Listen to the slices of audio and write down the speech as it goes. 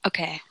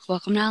Okay,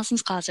 welcome to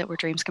Allison's Closet where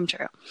dreams come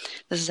true.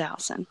 This is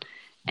Allison,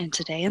 and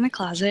today in the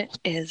closet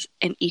is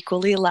an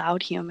equally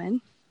loud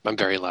human. I'm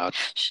very loud.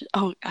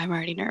 Oh, I'm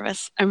already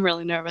nervous. I'm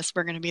really nervous.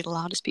 We're going to be the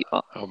loudest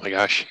people. Oh my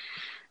gosh.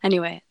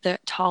 Anyway, the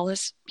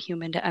tallest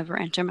human to ever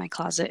enter my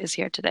closet is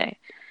here today.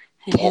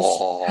 And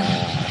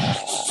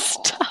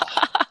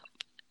Stop.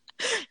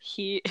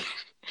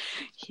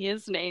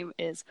 His name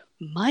is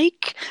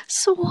Mike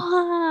Swan.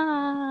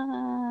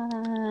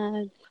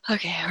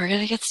 Okay, we're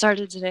going to get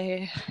started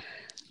today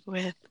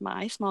with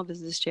my small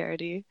business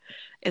charity.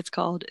 It's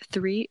called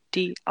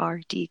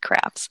 3DRD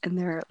Crafts, and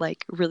they're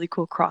like really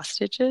cool cross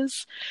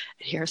stitches.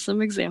 Here are some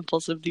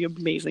examples of the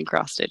amazing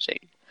cross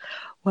stitching.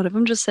 One of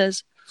them just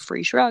says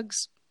free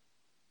shrugs.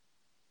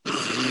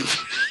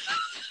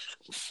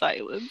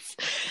 Silence.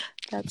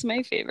 That's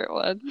my favorite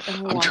one.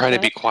 I'm trying to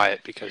be quiet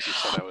because you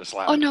said I was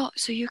loud. Oh no,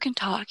 so you can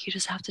talk. You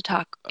just have to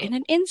talk in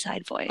an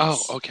inside voice. Oh,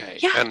 okay.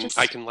 Yeah, and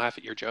I can laugh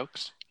at your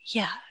jokes?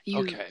 Yeah,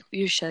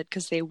 you should,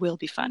 because they will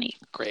be funny.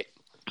 Great.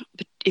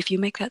 But if you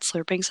make that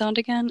slurping sound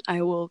again,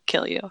 I will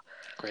kill you.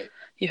 Great.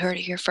 You heard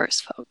it here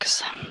first,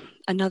 folks.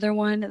 Another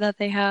one that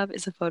they have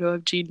is a photo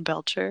of Gene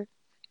Belcher.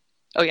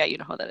 Oh, yeah, you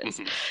know who that is.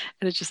 Mm-hmm.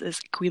 And it just says,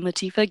 Queen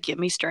Latifah, give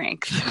me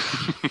strength.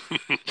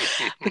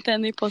 But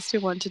then they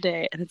posted one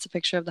today, and it's a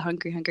picture of the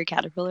Hungry Hungry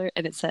Caterpillar,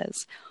 and it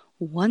says,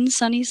 one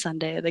sunny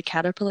Sunday, the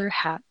caterpillar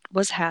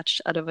was hatched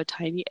out of a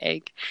tiny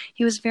egg.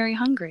 He was very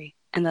hungry,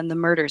 and then the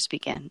murders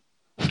began.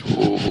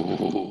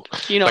 Ooh.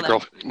 You know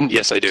that?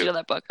 Yes, I do. You know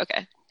that book?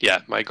 Okay.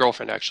 Yeah, my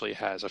girlfriend actually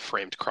has a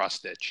framed cross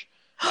stitch.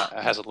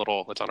 It has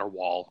it's on her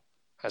wall,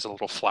 has a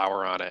little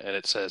flower on it, and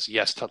it says,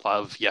 yes to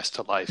love, yes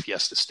to life,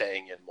 yes to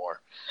staying in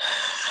more.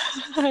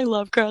 I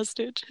love cross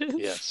stitches.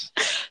 Yes.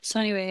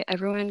 So anyway,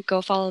 everyone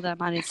go follow them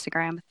on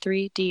Instagram,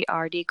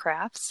 3DRD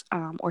Crafts,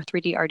 or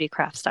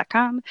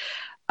 3DRDcrafts.com.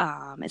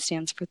 It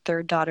stands for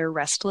Third Daughter,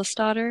 Restless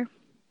Daughter.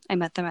 I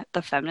met them at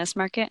the feminist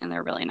market, and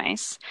they're really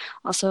nice.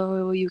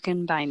 Also, you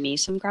can buy me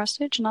some cross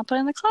stitch, and I'll put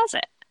it in the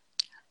closet.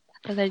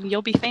 And then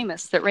you'll be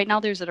famous. That right now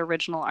there's an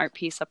original art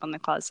piece up on the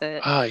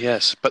closet. Ah,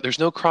 yes, but there's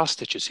no cross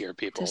stitches here,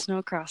 people. There's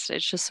no cross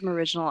stitch, just some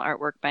original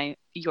artwork by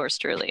yours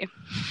truly.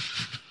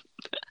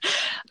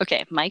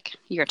 Okay, Mike,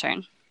 your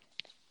turn.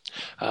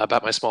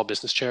 About my small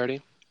business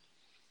charity?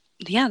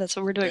 Yeah, that's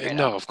what we're doing right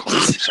now. No, of course.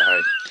 I'm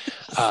sorry.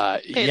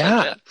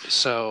 Yeah.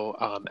 So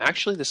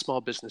actually, the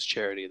small business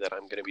charity that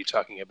I'm going to be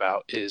talking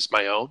about is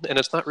my own, and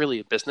it's not really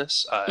a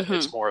business.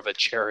 It's more of a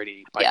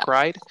charity bike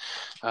ride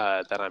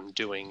that I'm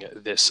doing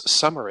this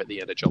summer at the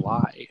end of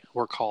July.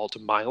 We're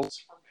called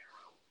Miles.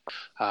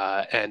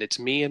 And it's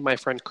me and my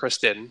friend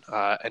Kristen,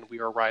 and we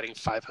are riding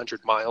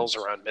 500 miles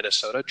around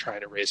Minnesota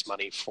trying to raise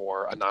money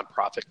for a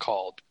nonprofit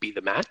called Be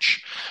the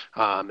Match.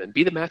 And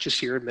Be the Match is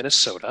here in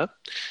Minnesota.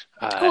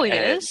 It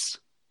is?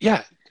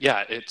 Yeah,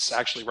 it's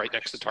actually right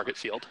next to Target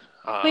Field.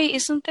 Wait,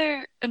 isn't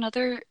there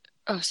another...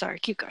 Oh, sorry,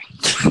 keep going.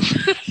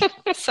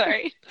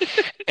 Sorry.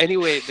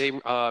 Anyway, they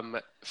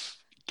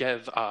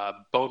give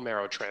bone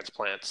marrow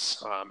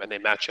transplants, and they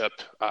match up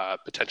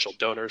potential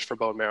donors for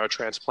bone marrow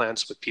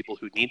transplants with people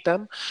who need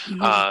them.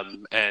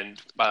 Mm-hmm. And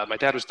my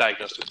dad was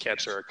diagnosed with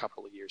cancer a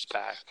couple of years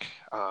back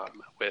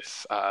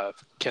with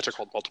cancer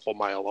called multiple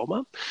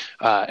myeloma,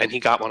 and he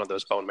got one of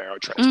those bone marrow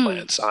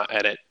transplants,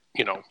 and it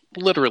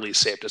literally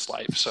saved his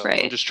life. So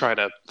I'm just trying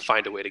to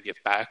find a way to give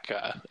back,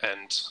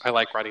 and I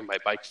like riding my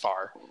bike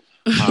far.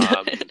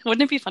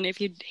 Wouldn't it be funny if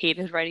you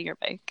hated riding your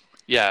bike?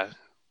 Yeah,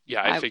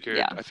 I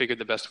figured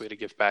the best way to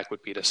give back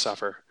would be to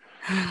suffer.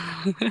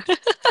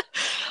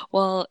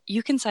 Well,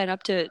 you can sign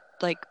up to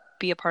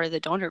be a part of the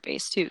donor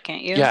base too,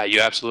 can't you? Yeah,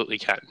 you absolutely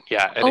can.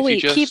 Yeah. And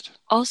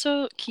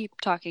keep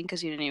talking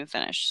because you didn't even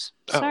finish.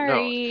 Sorry. Oh,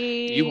 no.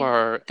 You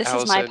are This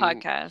Allison, is my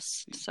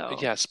podcast, so.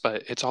 Yes,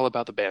 but it's all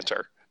about the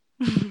banter.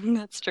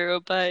 That's true,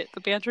 but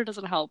the banter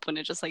doesn't help when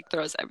it just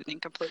throws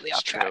everything completely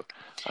off track.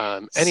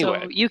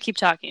 Anyway, so you keep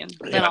talking,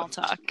 then I'll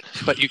talk.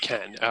 But you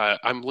can.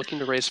 I'm looking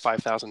to raise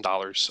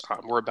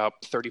 $5,000. We're about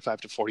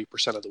 35 to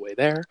 40% of the way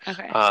there.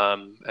 Okay.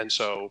 And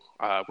so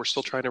we're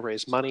still trying to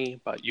raise money,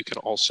 but you can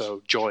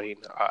also join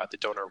the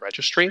donor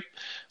registry.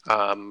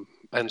 And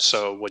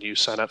so when you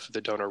sign up for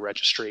the donor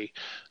registry,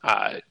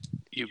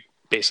 you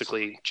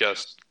basically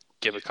just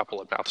give a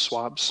couple of mouth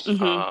swabs.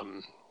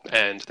 Mm-hmm.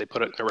 And they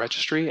put it in the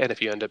registry, and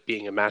if you end up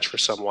being a match for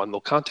someone,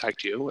 they'll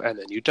contact you, and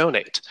then you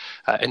donate.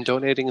 And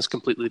donating is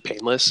completely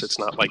painless. It's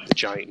not like the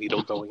giant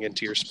needle going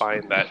into your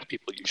spine that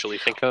people usually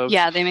think of.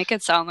 Yeah, they make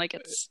it sound like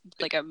it's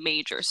like a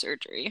major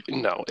surgery.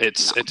 No,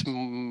 it's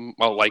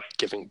like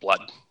giving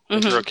blood.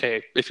 Mm-hmm.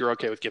 If you're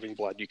okay with giving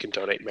blood, you can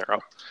donate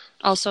marrow.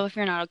 Also, if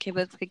you're not okay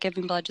with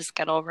giving blood, just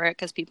get over it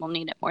because people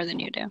need it more than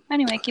you do.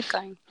 Anyway, keep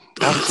going.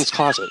 Allison's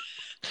Closet.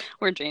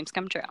 Where dreams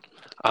come true.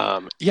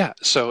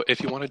 So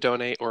if you want to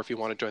donate or if you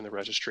want to join the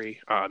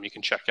registry, you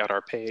can check out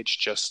our page.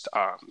 Just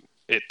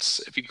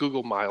if you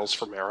Google Miles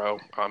for Marrow,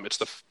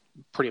 it's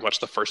pretty much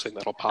the first thing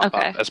that'll pop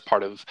up as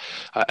part of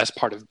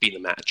Be the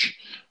Match.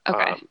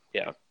 Okay.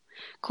 Yeah.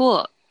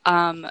 Cool.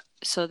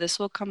 So this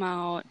will come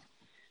out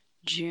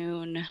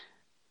June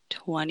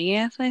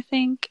 20th, I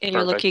think. And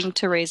you're Perfect. looking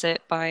to raise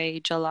it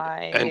by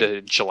July. End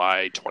of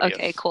July 20th.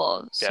 Okay,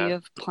 cool. So Yeah. you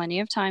have plenty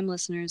of time,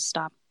 listeners.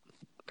 Stop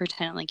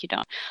pretending like you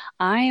don't.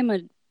 I am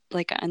in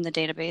the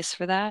database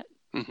for that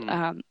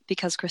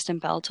because Kristen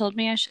Bell told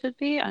me I should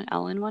be on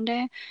Ellen one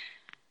day.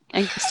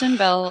 And Kristen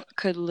Bell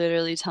could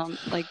literally tell me,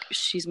 like,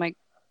 she's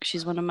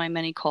one of my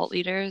many cult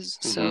leaders,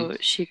 so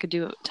she could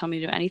tell me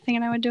to do anything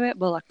and I would do it.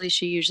 But luckily,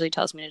 she usually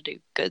tells me to do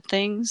good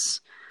things.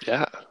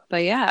 Yeah.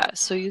 But yeah,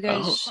 so you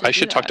guys I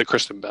should talk to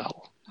Kristen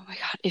Bell. Oh my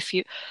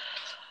God,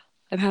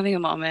 I'm having a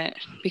moment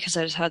because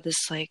I just had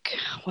this, like,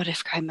 what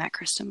if I met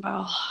Kristen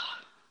Bell?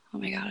 Oh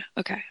my God.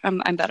 Okay,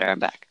 I'm better. I'm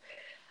back.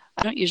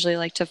 I don't usually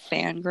like to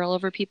fangirl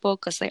over people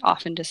because they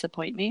often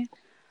disappoint me,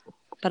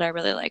 but I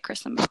really like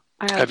Kristen Bell.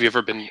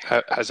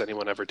 Has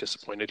anyone ever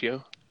disappointed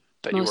you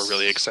that you were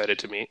really excited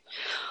to meet?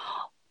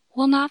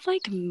 Well, not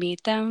like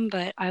meet them,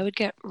 but I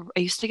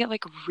used to get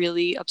like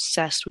really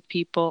obsessed with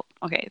people.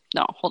 Okay,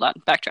 no, hold on,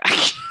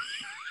 backtrack.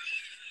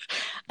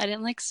 I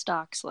didn't like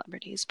stalk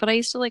celebrities, but I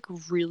used to like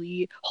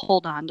really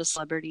hold on to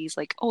celebrities,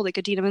 like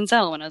Idina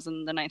Menzel when I was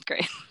in the 9th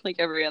grade, like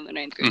every other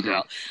 9th grade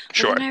girl.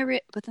 Sure.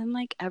 But then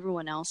like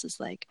everyone else is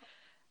like,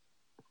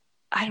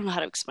 I don't know how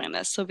to explain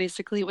this. So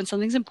basically, when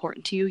something's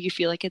important to you, you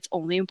feel like it's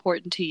only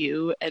important to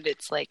you, and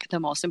it's like the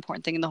most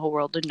important thing in the whole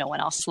world, and no one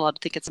else is allowed to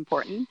think it's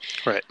important.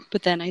 Right.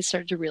 But then I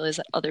started to realize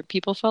that other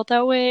people felt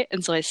that way,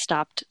 and so I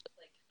stopped,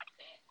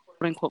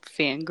 quote unquote,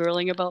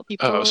 fangirling about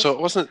people. Oh, so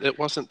it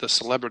wasn't the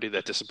celebrity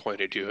that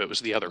disappointed you; it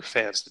was the other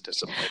fans that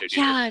disappointed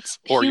you. Yeah,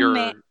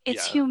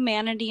 it's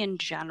humanity in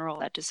general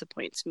that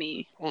disappoints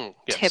me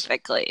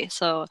typically.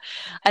 So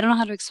I don't know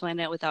how to explain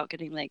it without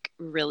getting like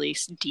really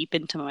deep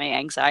into my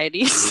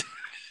anxieties.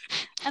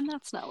 And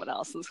that's not what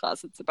Allison's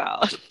Closet's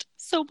about.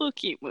 So we'll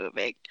keep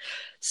moving.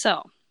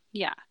 So,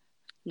 yeah.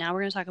 Now we're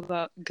going to talk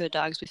about good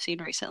dogs we've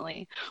seen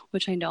recently,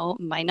 which I know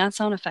might not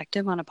sound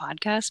effective on a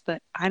podcast,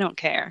 but I don't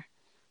care.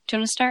 Do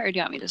you want to start or do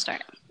you want me to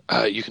start?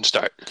 You can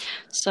start.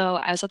 So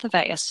I was at the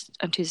vet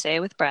on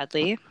Tuesday with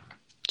Bradley.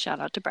 Shout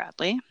out to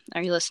Bradley.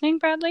 Are you listening,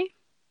 Bradley?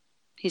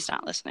 He's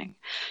not listening.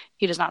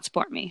 He does not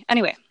support me.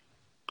 Anyway,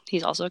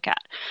 he's also a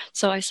cat.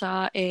 So I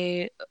saw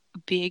a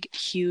big,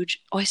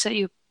 huge...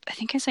 I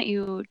think I sent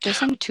you. Did I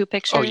send 2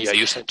 pictures? Oh yeah,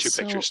 you sent 2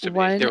 pictures to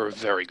me. They were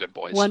very good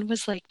boys. One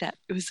was like that.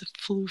 It was the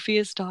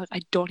floofiest dog.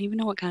 I don't even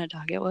know what kind of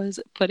dog it was,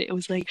 but it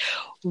was like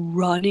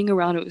running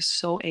around. It was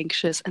so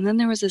anxious. And then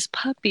there was this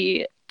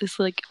puppy.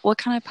 What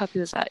kind of puppy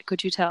was that?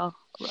 Could you tell?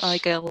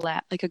 Like a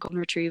golden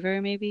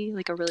retriever, maybe,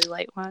 like a really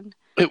light one.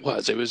 It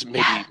was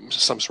maybe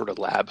some sort of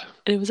lab.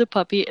 It was a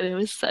puppy, and it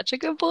was such a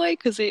good boy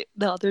because the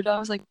other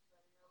dog was like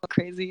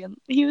crazy, and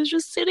he was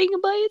just sitting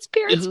by its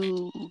parents.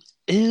 Ooh,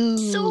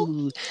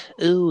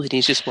 and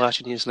he's just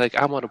watching. He's like,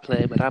 I want to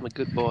play, but I'm a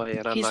good boy,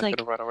 and I'm not going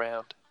to run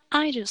around.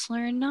 I just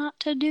learned not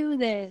to do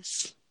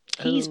this.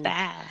 He's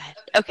bad.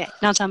 Okay,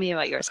 now tell me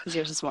about yours, because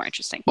yours is more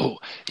interesting. Oh,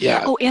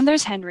 yeah. Oh, and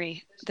there's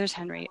Henry.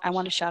 I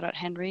want to shout out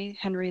Henry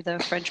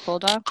the French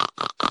Bulldog.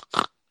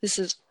 This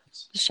is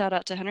a shout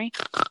out to Henry.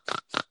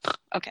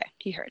 Okay,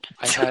 he heard.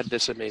 I had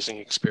this amazing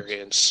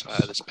experience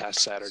this past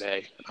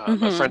Saturday.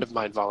 A friend of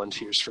mine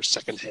volunteers for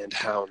Secondhand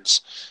Hounds,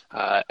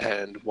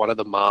 and one of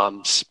the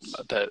moms,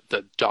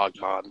 the dog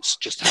moms,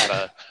 just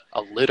had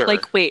a litter.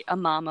 Like, wait, a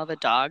mom of a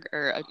dog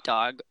or a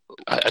dog?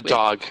 A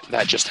dog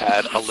that just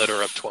had a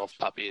litter of 12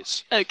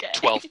 puppies. Okay.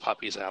 12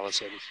 puppies,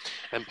 Allison.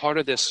 And part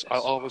of this,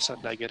 all of a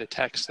sudden I get a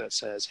text that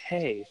says,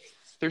 hey,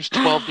 there's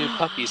 12 new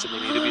puppies and they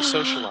need to be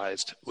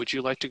socialized. Would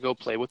you like to go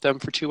play with them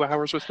for 2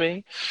 hours with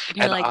me? And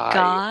you're like,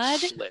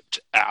 God? I flipped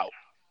out.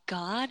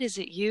 God, is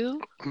it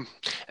you?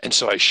 And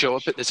so I show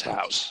up at this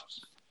house,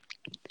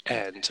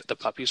 and the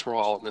puppies were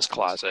all in this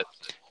closet,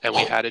 and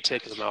we had to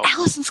take them out.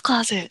 Allison's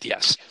Closet.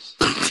 Yes.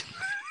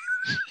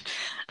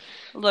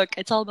 Look,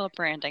 it's all about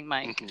branding,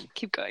 Mike.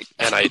 Keep going.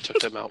 And I took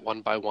them out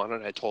one by one,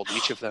 and I told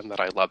each of them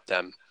that I loved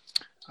them.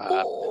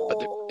 But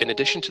in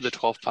addition to the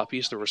 12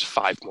 puppies, there was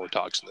 5 more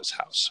dogs in this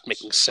house,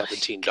 making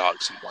 17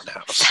 dogs in one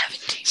house.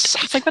 17.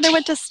 It's like when I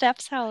went to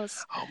Steph's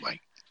house. Oh my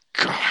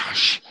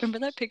gosh! Remember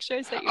that picture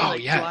I sent you? Oh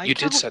yeah, you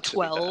did send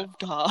 12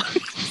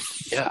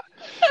 dogs. Yeah.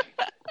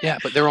 Yeah,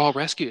 but they're all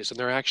rescues, and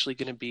they're actually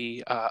going to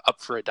be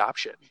up for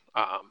adoption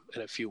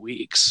in a few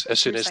weeks,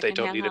 as soon as they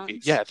don't need to be.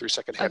 Yeah, through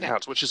Secondhand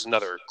Hounds, which is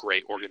another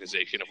great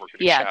organization. If we're going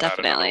to shout out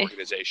another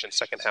organization,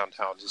 Secondhand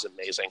Hounds is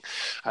amazing.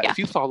 If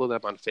you follow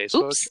them on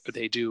Facebook,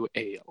 they do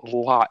a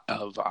lot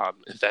of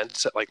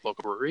events at like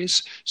local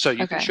breweries. So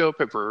you can show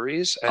up at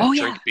breweries and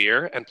drink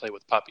beer and play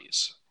with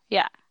puppies.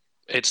 Yeah.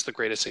 It's the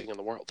greatest thing in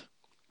the world.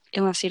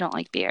 Unless you don't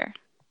like beer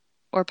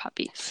or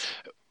puppies.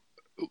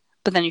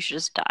 But then you should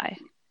just die.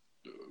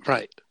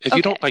 Right. If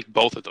you don't like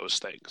both of those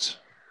things.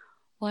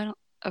 Well, I don't.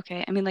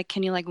 Okay. I mean, like,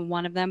 can you like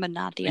one of them but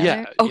not the other?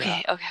 Yeah.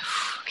 Okay. Yeah. Okay.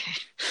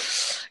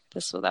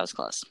 That was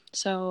close.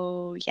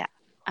 So yeah.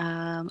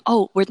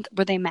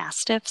 Were they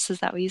mastiffs? Is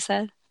that what you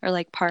said? Or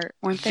like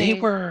weren't they?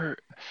 They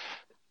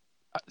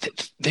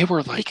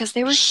were like, because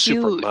they were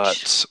super huge.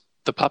 mutts.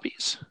 The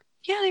puppies.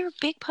 Yeah, they were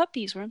big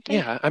puppies, weren't they?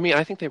 Yeah, I mean,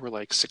 I think they were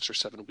like 6 or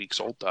 7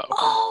 weeks old, though.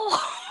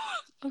 Oh,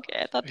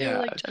 Okay, I thought they were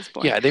like just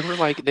born. Yeah,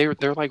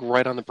 they're like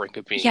right on the brink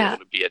of being able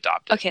to be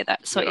adopted. Okay,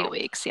 so 8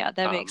 weeks. Yeah,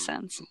 that makes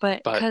sense.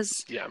 But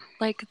because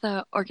like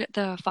the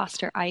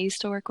foster I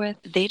used to work with,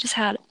 they just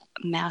had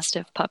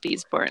Mastiff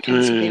puppies born,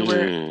 and so they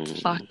were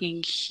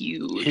fucking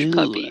huge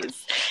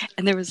puppies.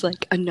 And there was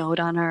like a note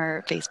on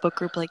our Facebook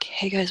group like,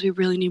 "Hey guys, we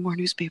really need more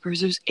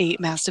newspapers. There's 8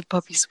 Mastiff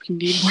puppies. We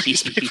need more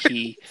newspapers."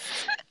 The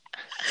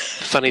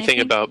funny thing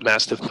about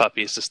Mastiff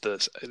puppies is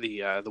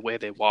the way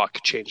they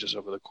walk changes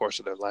over the course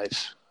of their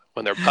life.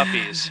 When they're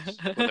puppies,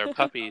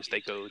 they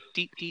go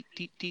deep, deep,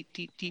 deep, deep,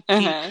 deep, deep,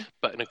 deep.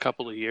 But in a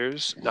couple of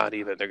years, not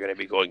even. They're going to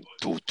be going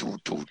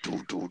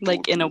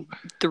like in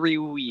 3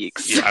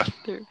 weeks. Yeah.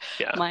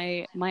 Yeah.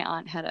 My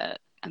aunt had a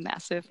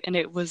Mastiff, and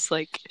it was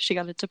like she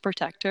got it to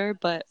protect her,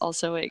 but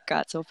also it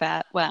got so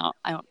fat. Well,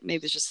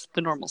 maybe it's just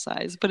the normal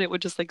size, but it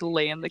would just like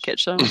lay in the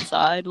kitchen on the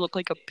side, look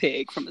like a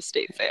pig from a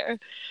state fair.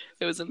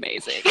 It was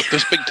amazing.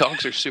 Those big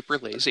dogs are super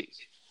lazy.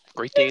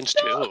 Great Danes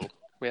too.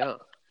 Yeah.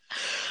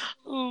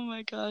 Oh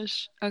my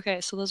gosh. Okay,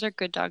 so those are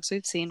good dogs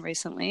we've seen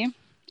recently.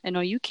 I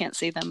know you can't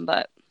see them,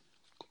 but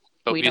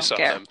we don't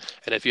care. Them.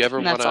 And if you ever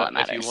want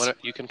to,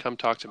 you can come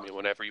talk to me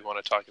whenever you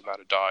want to talk about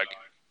a dog.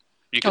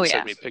 You can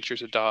send me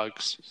pictures of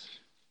dogs.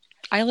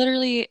 I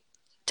literally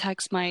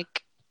text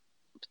Mike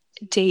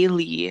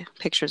daily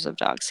pictures of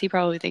dogs. He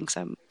probably thinks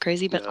I'm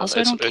crazy, but also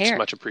I don't care. It's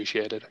much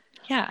appreciated.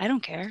 Yeah, I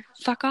don't care.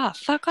 Fuck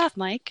off,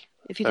 Mike.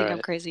 If you think I'm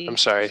crazy. I'm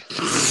sorry.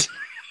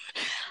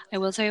 I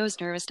will say I was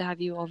nervous to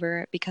have you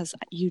over because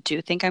you do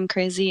think I'm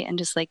crazy, and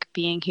just like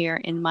being here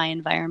in my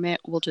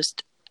environment will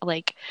just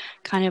like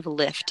kind of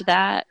lift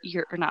that,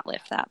 or not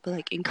lift that, but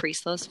like increase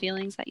those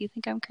feelings that you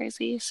think I'm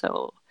crazy.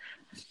 So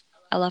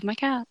I love my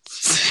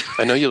cats.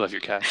 I know you love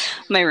your cats.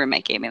 My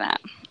roommate gave me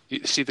that.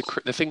 You see, the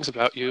things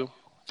about you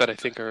that I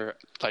think are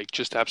like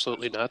just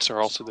absolutely nuts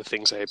are also the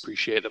things I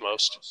appreciate the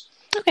most.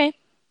 Okay.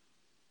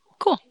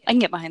 Cool. I can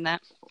get behind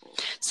that.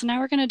 So now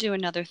we're going to do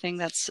another thing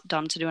that's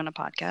dumb to do on a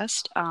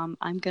podcast.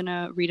 I'm going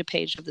to read a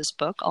page of this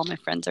book, All My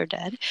Friends Are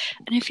Dead.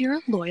 And if you're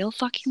a loyal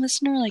fucking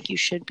listener, like you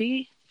should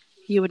be,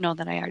 you would know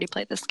that I already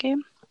played this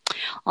game.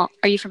 Are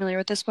you familiar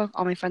with this book,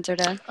 All My Friends Are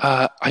Dead?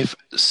 I've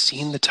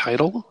seen the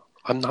title.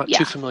 I'm not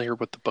too familiar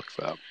with the book,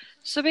 though.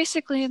 So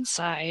basically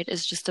inside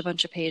is just a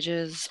bunch of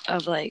pages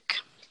of like,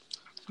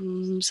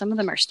 some of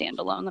them are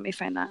standalone. Let me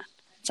find that.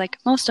 It's like,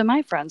 most of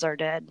my friends are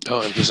dead.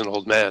 Oh, and he's an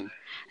old man.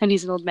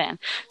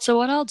 So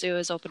what I'll do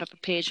is open up a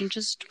page and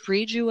just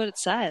read you what it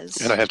says.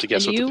 And I have to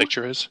guess what the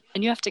picture is?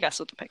 And you have to guess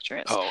what the picture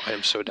is. Oh, I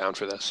am so down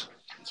for this.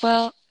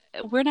 Well,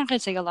 we're not going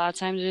to take a lot of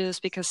time to do this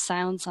because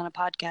silence on a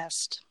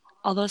podcast,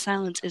 although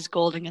silence is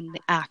golden in the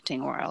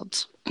acting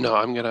world. No,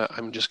 I'm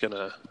just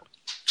gonna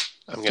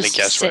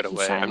guess right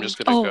away. I'm just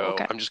gonna go.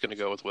 Okay. I'm just gonna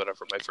go with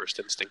whatever my first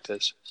instinct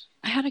is.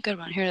 I had a good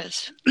one. Here it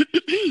is.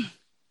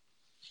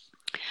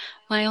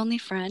 My only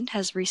friend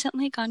has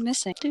recently gone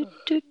missing. See,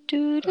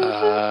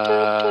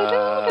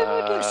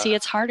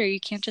 it's harder.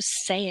 You can't just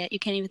say it. You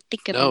can't even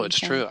think of it. No, it's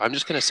true. I'm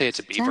just going to say it's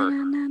a beaver.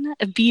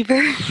 A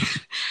beaver?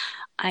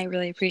 I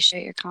really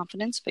appreciate your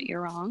confidence, but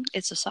you're wrong.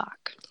 It's a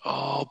sock.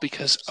 Oh,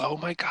 because, oh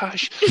my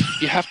gosh.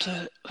 You have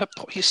to, that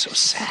boy is so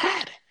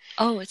sad.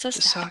 Oh, it's a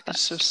sock is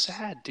so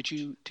sad. Did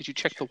you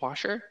check the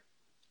washer?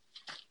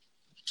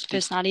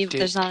 There's not, I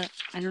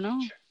don't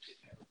know.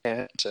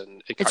 It's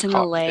in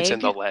the leg? It's in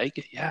the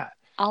leg, yeah.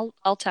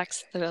 I'll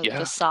text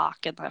the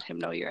sock and let him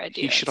know your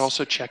idea. He should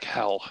also check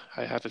hell.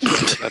 I have a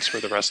feeling that's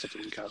where the rest of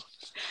them go.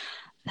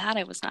 That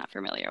I was not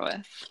familiar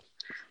with.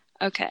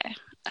 Okay.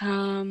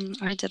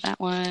 I did that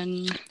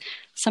one.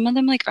 Some of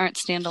them aren't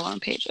standalone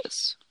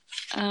pages.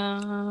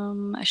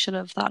 I should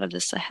have thought of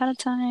this ahead of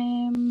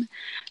time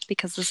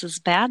because this is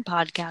bad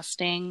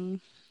podcasting.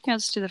 Yeah,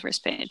 let's do the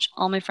first page.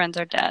 All my friends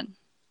are dead.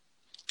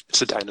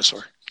 It's a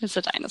dinosaur. Yeah,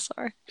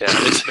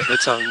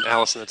 it's on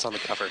Allison. It's on the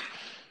cover.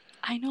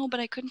 I know, but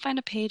I couldn't find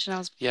a page, and I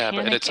was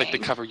panicking. But it's like the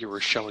cover you were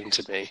showing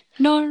to me.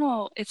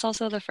 No. It's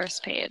also the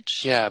first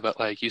page. Yeah,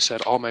 but you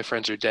said, all my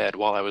friends are dead,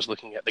 while I was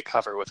looking at the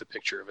cover with a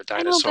picture of a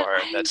dinosaur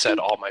that said,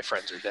 all my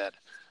friends are dead.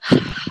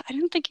 I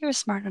didn't think you were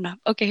smart enough.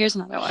 Okay, here's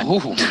another one.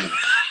 Ooh,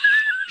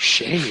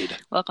 shade.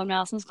 Welcome to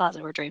Allison's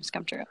Closet, where dreams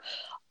come true.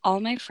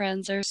 All my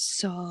friends are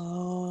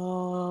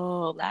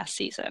so last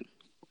season.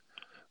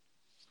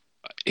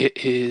 It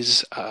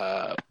is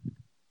a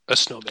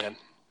snowman.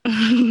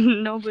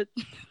 No, but...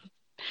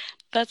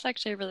 That's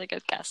actually a really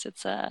good guess.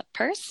 It's a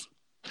purse.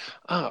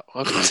 Oh,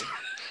 okay.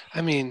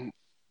 I mean,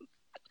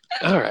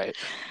 all right.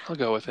 I'll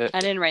go with it. I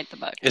didn't write the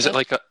book. Is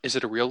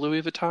it a real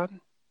Louis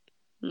Vuitton?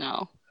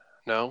 No.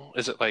 No?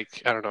 Is it I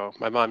don't know.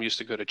 My mom used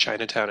to go to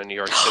Chinatown in New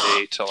York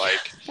City to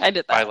I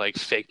did that. buy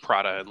fake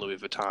Prada and Louis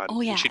Vuitton.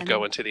 Oh, yeah. And she'd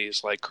go into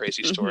these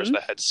crazy stores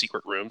that had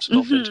secret rooms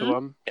built into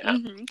them. Yeah.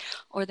 Mm-hmm.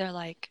 Or they're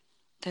like,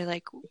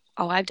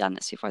 oh, I've done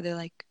this before. They're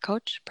like,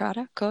 Coach,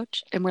 Prada,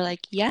 Coach. And we're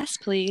like, yes,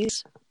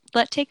 please.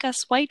 Take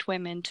us white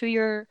women to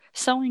your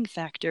sewing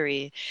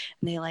factory.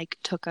 And they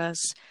took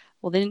us.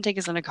 Well, they didn't take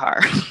us in a car.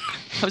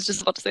 I was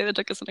just about to say they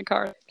took us in a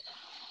car.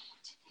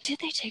 Did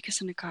they take us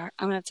in a car?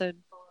 I'm going to have to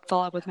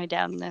follow up with my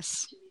dad on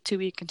this to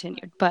be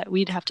continued, but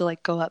we'd have to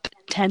like go up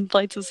 10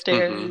 flights of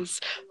stairs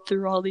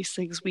through all these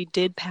things. We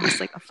did pass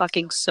like a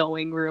fucking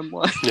sewing room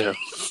once. Yeah.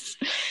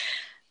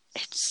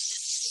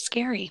 It's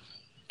scary.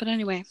 But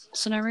anyway,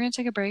 so now we're going to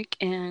take a break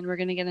and we're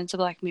going to get into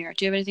Black Mirror.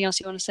 Do you have anything else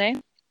you want to say?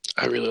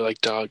 I really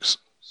like dogs.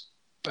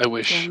 I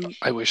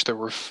wish there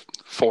were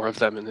 4 of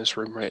them in this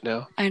room right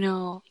now. I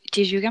know.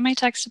 Did you get my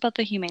text about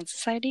the Humane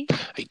Society?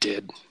 I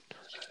did.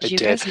 Did you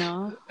guys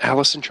know?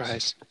 Allison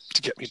tries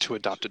to get me to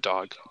adopt a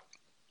dog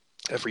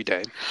every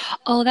day.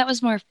 Oh, that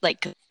was more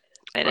like...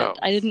 I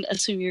didn't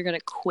assume you were going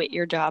to quit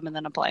your job and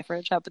then apply for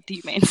a job at the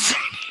Humane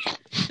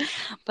Society.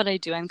 But I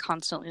do. I'm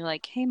constantly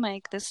like, hey,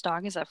 Mike, this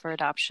dog is up for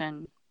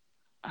adoption.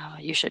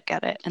 You should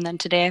get it. And then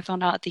today I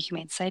found out at the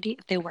Humane Society,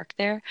 if they work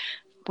there,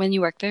 when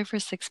you work there for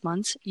 6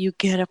 months, you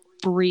get a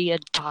free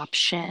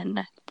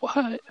adoption.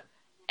 What?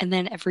 And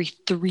then every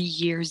 3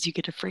 years, you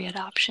get a free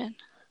adoption.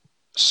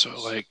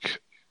 So, like,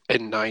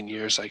 in 9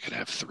 years, I could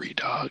have 3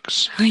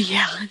 dogs.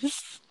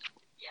 Yes.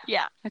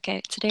 Yeah.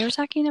 Okay, today we're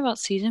talking about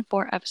Season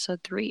 4,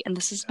 Episode 3. And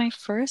this is my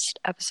first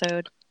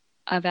episode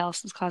of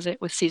Allison's Closet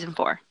with Season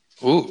 4.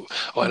 Ooh.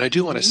 Oh, and I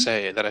do want to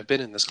say that I've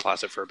been in this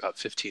closet for about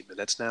 15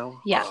 minutes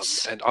now.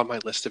 Yes. And on my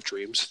list of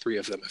dreams, 3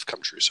 of them have come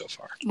true so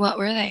far. What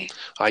were they?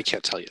 I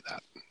can't tell you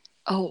that.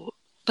 Oh,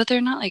 but they're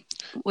not like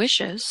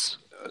wishes.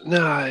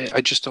 No,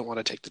 I just don't want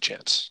to take the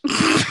chance.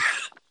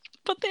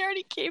 But they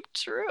already came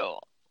true.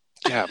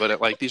 Yeah,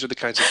 but these are the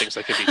kinds of things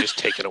that can be just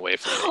taken away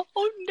from me.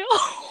 Oh, no.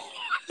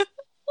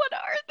 What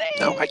are they?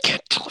 No, I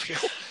can't tell you.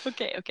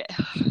 Okay.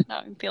 Now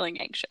I'm feeling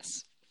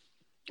anxious.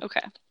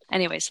 Okay.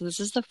 Anyway, so this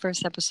is the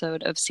first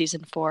episode of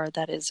Season 4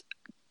 that is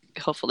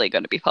hopefully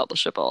going to be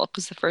publishable,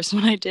 because the first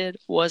one I did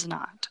was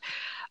not.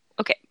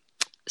 Okay,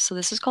 so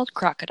this is called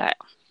Crocodile.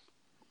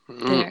 Do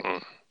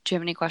you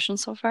have any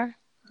questions so far?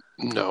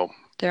 No.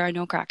 There are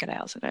no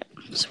crocodiles in it.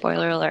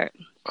 Spoiler alert.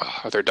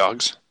 Are there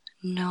dogs?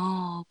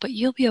 No, but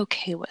you'll be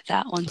okay with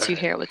that once you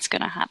hear what's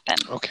going to happen.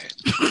 Okay.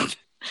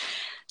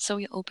 So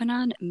we open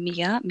on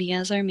Mia. Mia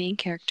is our main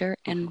character,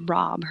 and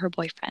Rob, her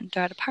boyfriend.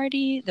 They're at a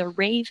party. They're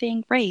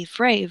raving. Rave.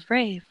 Can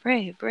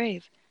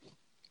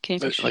you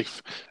picture? Like,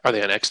 are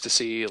they on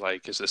ecstasy?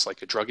 Like, is this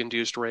like a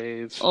drug-induced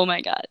rave? Oh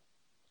my God.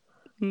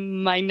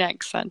 My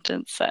next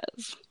sentence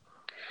says,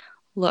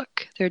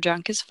 look, they're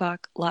drunk as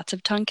fuck, lots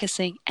of tongue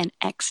kissing, and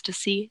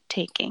ecstasy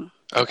taking.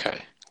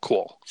 Okay,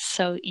 cool.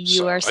 So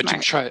you are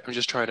smart. I'm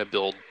just trying to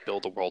build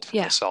the world for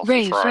myself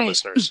rave, and for our rave.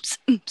 listeners.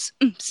 Oops.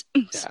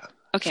 Yeah.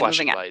 Okay,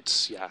 flashing moving on.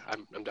 lights. Yeah,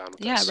 I'm down with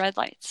this. Yeah, red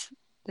lights.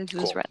 This is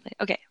Cool. red light.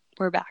 Okay,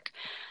 we're back.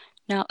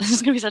 Now, this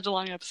is going to be such a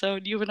long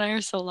episode. You and I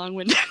are so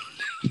long-winded.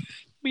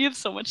 We have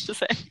so much to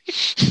say.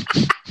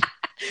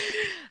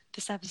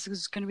 This episode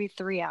is going to be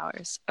 3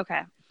 hours.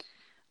 Okay.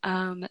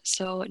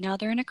 So now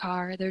they're in a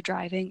car. They're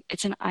driving.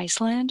 It's in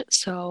Iceland,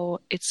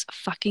 so it's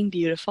fucking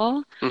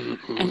beautiful.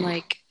 Mm-hmm. And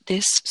like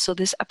this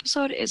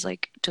episode is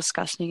like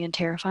disgusting and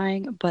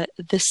terrifying, but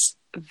this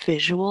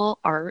visual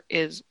art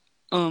is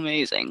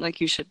amazing. Like,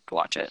 you should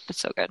watch it.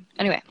 It's so good.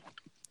 Anyway,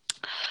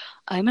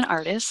 I'm an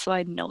artist, so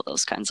I know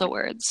those kinds of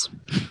words.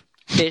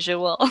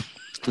 Visual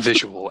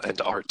and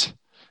art.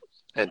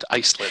 And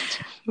Iceland.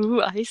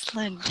 Ooh,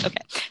 Iceland.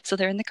 Okay, so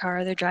they're in the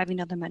car. They're driving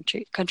down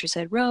the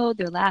countryside road.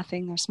 They're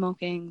laughing. They're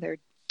smoking. They're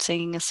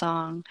singing a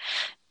song.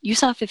 You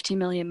saw 15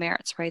 Million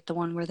Merits, right? The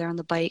one where they're on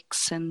the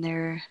bikes and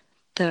they're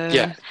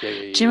Yeah. Do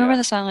you remember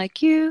the song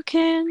like "You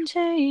Can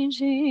Change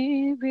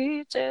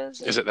Me"?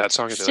 Is it that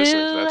song? Still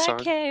That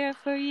song? I care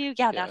for you.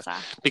 Yeah, that song.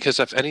 Because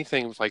if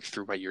anything, like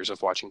through my years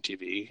of watching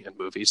TV and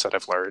movies that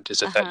I've learned,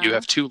 is that you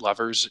have 2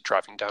 lovers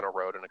driving down a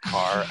road in a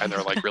car and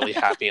they're like really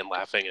happy and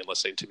laughing and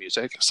listening to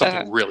music.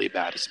 Something really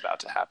bad is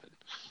about to happen.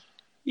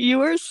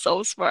 You are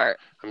so smart.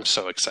 I'm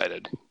so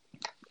excited.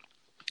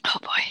 Oh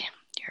boy.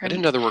 I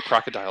didn't know there were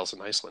crocodiles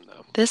in Iceland,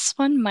 though. This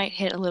one might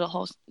hit a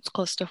little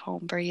close to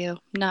home for you,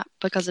 not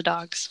because of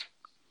dogs.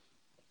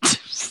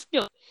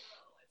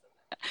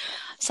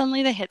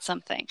 Suddenly they hit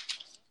something.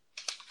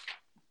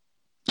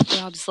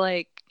 Rob's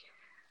like,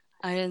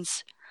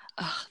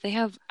 they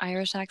have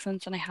Irish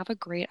accents, and I have a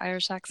great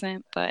Irish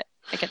accent, but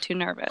I get too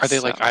nervous. Are they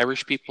like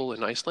Irish people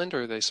in Iceland,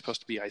 or are they supposed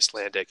to be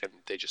Icelandic and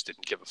they just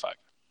didn't give a fuck?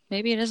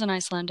 Maybe it is an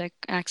Icelandic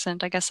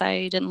accent. I guess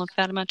I didn't look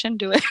that much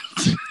into it.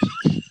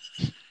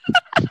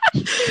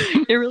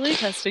 You're really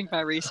testing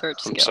my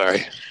research skills. I'm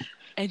sorry.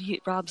 And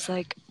Rob's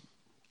like,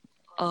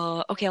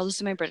 okay, I'll just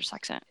do my British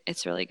accent.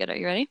 It's really good. Are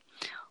you ready?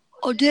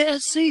 I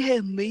didn't see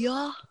him,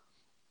 Mia.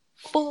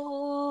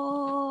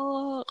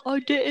 Fuck. I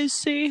didn't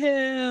see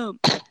him.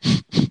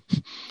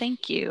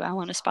 Thank you. I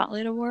won a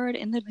Spotlight Award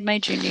in my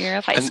junior year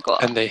of high school.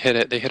 And they hit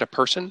it. They hit a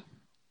person?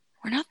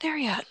 We're not there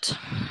yet.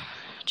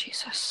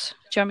 Jesus.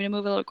 Do you want me to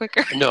move a little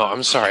quicker? No,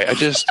 I'm sorry.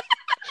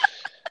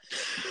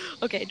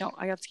 Okay, no,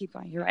 I have to keep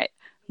going. You're right.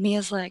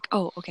 Mia's like,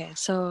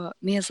 so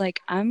Mia's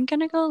like, I'm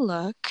gonna go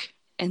look,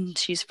 and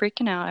she's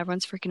freaking out.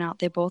 Everyone's freaking out.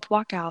 They both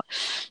walk out.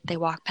 They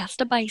walk past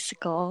a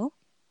bicycle.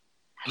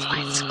 That's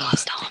why it's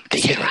close to home,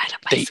 because they ride a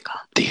bicycle.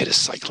 They hit a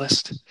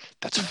cyclist?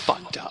 That's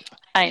fucked up.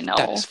 I know.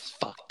 That is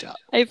fucked up.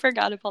 I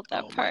forgot about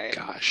that part.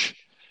 Oh my gosh.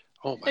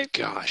 Oh my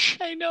gosh.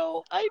 I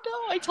know.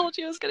 I told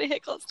you I was going to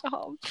hit close to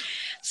home.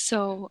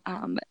 So,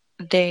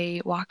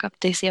 they walk up,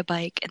 they see a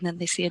bike, and then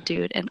they see a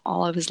dude, and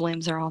all of his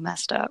limbs are all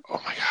messed up.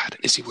 Oh my God.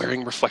 Is he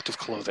wearing reflective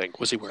clothing?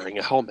 Was he wearing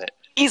a helmet?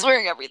 He's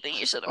wearing everything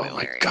he should have been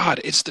wearing. Oh my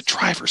God. It's the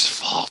driver's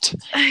fault.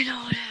 I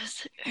know it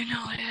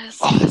is.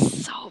 Oh. It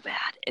was so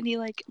bad. And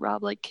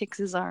Rob kicks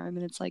his arm,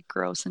 and it's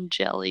gross and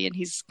jelly, and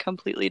he's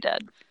completely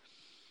dead.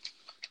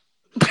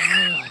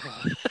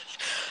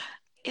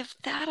 If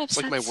that upsets...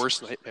 It's like my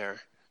worst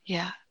nightmare.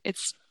 Yeah,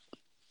 it's...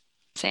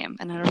 Same.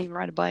 And I don't even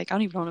ride a bike. I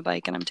don't even own a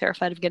bike, and I'm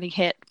terrified of getting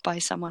hit by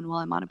someone while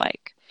I'm on a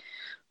bike.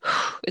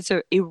 It's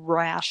an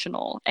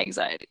irrational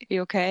anxiety.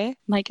 You okay?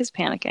 Mike is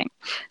panicking.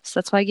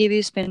 So that's why I gave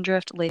you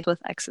Spindrift laced with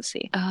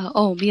ecstasy.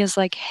 Mia's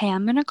like, hey,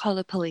 I'm going to call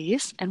the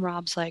police. And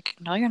Rob's like,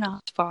 no, you're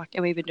not. Fuck.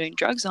 And we've been doing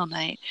drugs all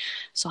night.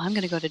 So I'm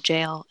going to go to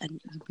jail, and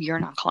you're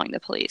not calling the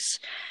police.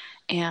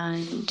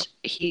 And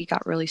he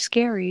got really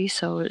scary,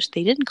 so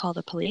they didn't call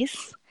the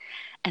police.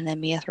 And then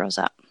Mia throws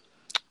up.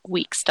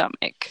 Weak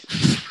stomach.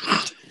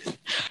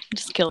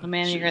 Just killed a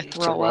man and you're going to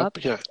throw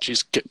up? Yeah,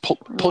 just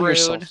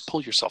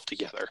pull yourself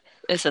together.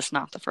 This is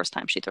not the first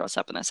time she throws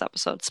up in this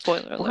episode.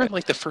 Spoiler alert. We're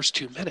in the first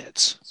 2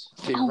 minutes,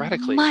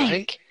 theoretically,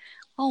 right?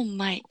 Oh,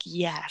 Mike,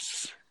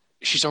 yes.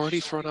 She's already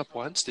thrown up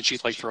once? Did she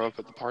throw up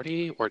at the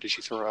party, or did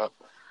she throw up?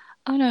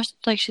 Oh, no,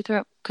 she threw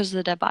up because of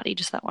the dead body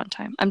just that one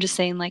time. I'm just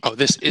saying, Oh,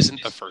 this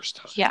isn't the first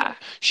time. Yeah.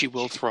 She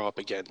will throw up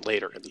again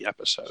later in the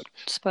episode.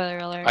 Spoiler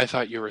alert. I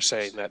thought you were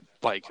saying that,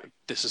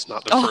 this is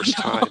not the first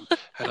time.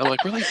 And I'm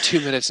we're 2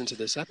 minutes into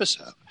this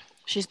episode.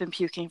 She's been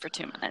puking for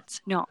 2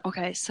 minutes. No,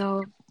 okay,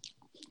 so...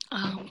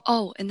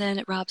 and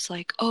then Rob's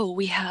like,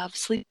 we have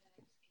sleep...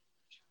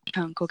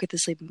 go get the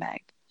sleeping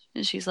bag.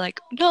 And she's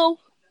like, no,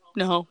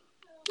 I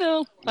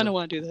don't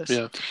want to do this.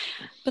 Yeah.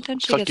 But then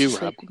she gets the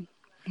sleeping...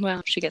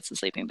 Well, she gets the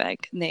sleeping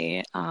bag.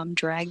 They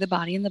drag the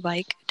body and the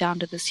bike down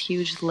to this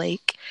huge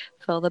lake,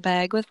 fill the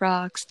bag with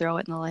rocks, throw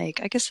it in the lake.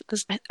 I guess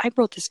I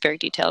wrote this very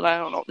detailed. I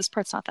don't know. This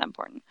part's not that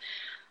important.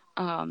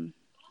 But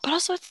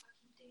also,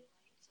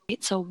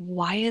 so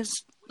why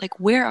is,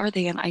 where are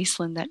they in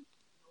Iceland that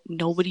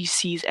nobody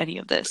sees any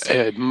of this?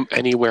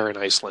 Anywhere in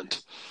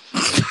Iceland.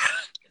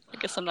 I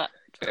guess I'm not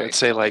very... I'd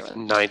say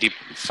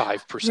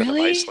 95% really?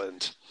 Of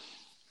Iceland.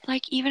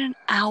 Even an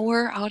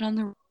hour out on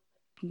the...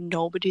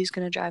 Nobody's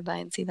going to drive by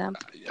and see them.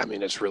 I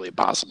mean, it's really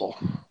possible.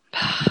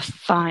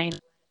 Fine.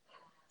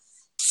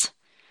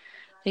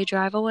 They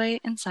drive away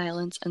in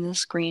silence, and the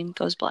screen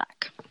goes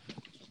black.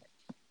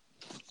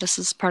 This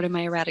is part of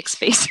my erratic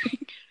spacing.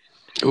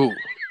 Ooh.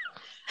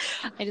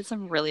 I did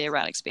some really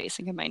erratic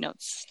spacing in my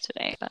notes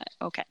today, but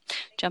okay.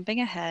 Jumping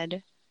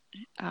ahead,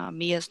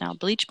 Mia's now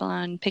bleach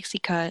blonde, pixie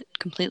cut,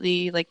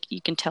 completely,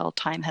 you can tell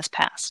time has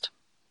passed.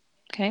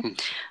 Okay.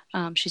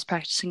 She's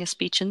practicing a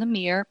speech in the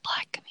mirror.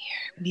 Black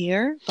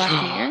mirror. Black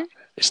mirror.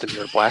 Is the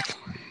mirror black?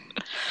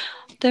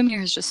 The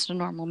mirror is just a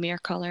normal mirror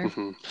color.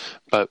 Mm-hmm.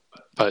 But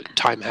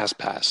time has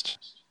passed.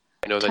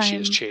 I know that she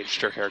has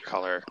changed her hair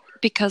color.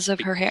 Because of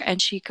her hair,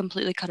 and she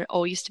completely cut it.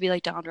 Oh, it used to be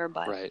down to her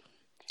butt. Right.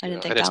 I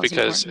didn't think that was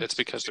important. It's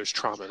because there's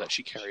trauma that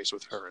she carries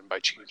with her, and by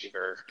changing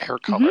her hair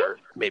color,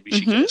 maybe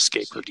she can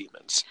escape her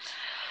demons.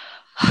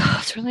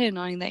 It's really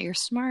annoying that you're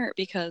smart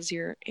because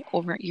you're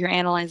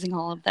analyzing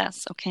all of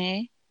this,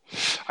 okay?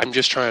 I'm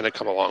just trying to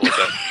come along with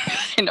it.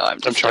 I know, I'm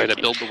trying to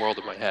build the world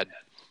in my head.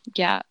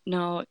 Yeah,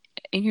 no,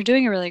 and you're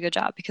doing a really good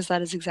job because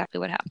that is exactly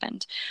what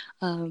happened.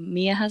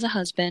 Mia has a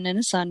husband and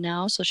a son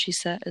now, so she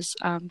says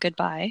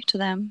goodbye to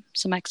them.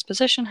 Some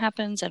exposition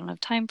happens. I don't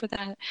have time for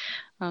that.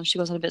 She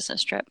goes on a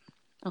business trip.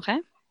 Okay?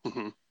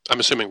 Mm-hmm. I'm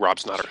assuming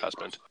Rob's not her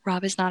husband.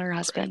 Rob is not her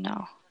husband,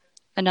 no.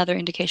 Another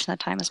indication that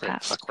time has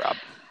passed. Fuck Rob.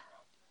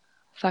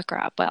 Fuck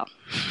Rob. Well,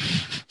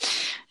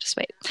 just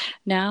wait.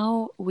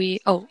 Now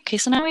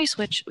so now we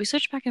switch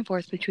back and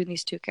forth between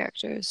these two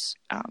characters.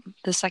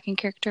 The second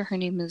character, her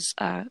name is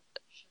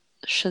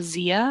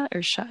Shazia,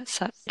 or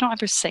I don't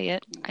ever say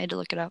it. I had to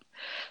look it up.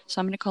 So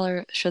I'm going to call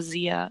her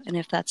Shazia, and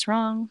if that's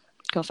wrong,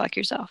 go fuck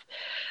yourself.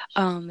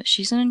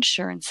 She's an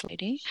insurance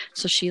lady,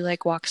 so she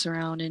walks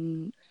around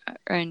and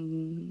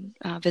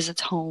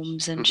visits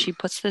homes, and she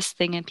puts this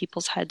thing in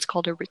people's heads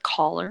called a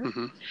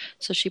recaller.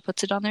 So she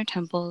puts it on their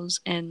temples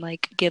and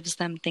gives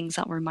them things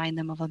that remind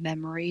them of a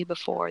memory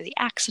before the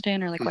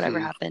accident or whatever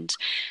happened,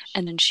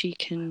 and then she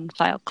can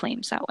file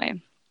claims that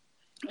way.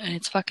 And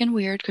it's fucking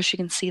weird because she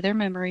can see their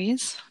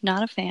memories.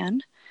 Not a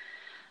fan.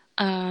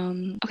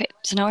 Okay,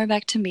 so now we're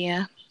back to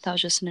Mia. That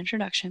was just an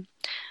introduction.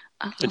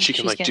 And she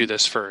can do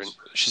this for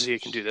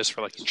Shazia can do this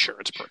for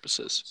insurance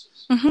purposes.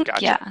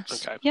 Gotcha. Yeah.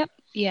 Okay. Yep.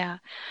 Yeah.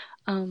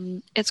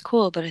 It's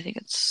cool, but I think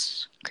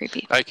it's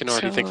creepy. I can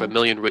already think of a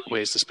million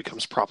ways this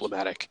becomes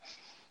problematic.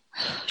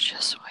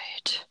 Just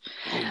wait.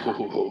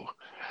 Ooh.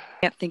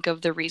 I can't think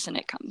of the reason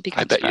it becomes.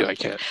 I bet you I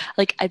can't.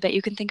 I bet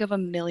you can think of a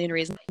million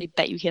reasons. I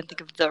bet you can't think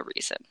of the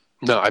reason.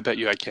 No, I bet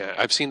you I can't.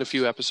 I've seen a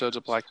few episodes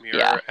of Black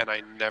Mirror, and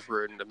I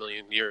never in a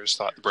million years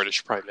thought the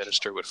British Prime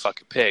Minister would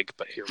fuck a pig,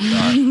 but here we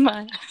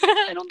are.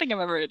 I don't think I'm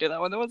ever going to do that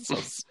one. That one's so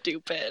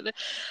stupid.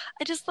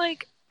 I just I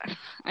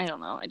don't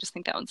know. I just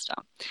think that one's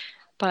dumb.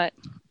 But,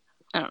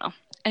 I don't know.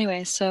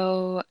 Anyway,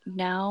 so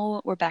now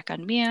we're back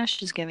on Mia.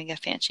 She's giving a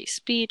fancy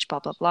speech, blah,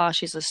 blah, blah.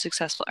 She's a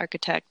successful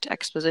architect.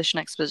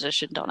 Exposition.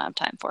 Don't have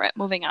time for it.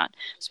 Moving on.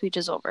 Speech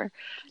is over.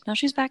 Now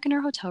she's back in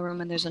her hotel room,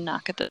 and there's a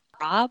knock at the...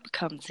 Rob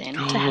comes in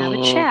to have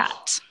a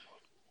chat.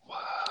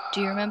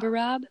 Do you remember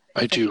Rob?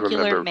 I do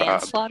remember Rob.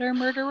 Manslaughter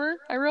murderer,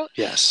 I wrote?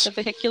 Yes. The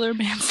vehicular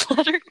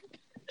manslaughter.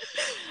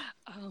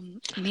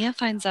 Mia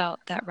finds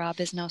out that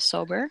Rob is now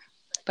sober,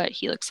 but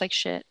he looks like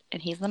shit,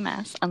 and he's the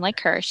mess.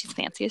 Unlike her, she's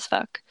fancy as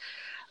fuck.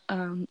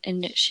 And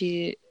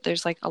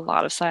there's like a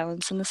lot of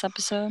silence in this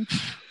episode,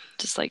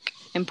 just like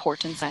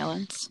important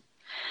silence.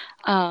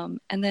 And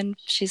then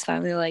she's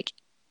finally like,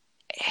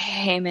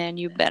 hey man,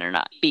 you better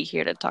not be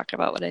here to talk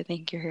about what I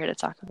think you're here to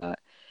talk about.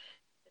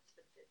 It's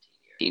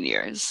been 15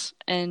 years.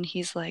 And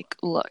he's like,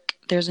 look,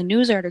 there's a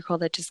news article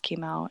that just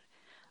came out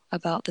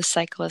about the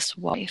cyclist's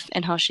wife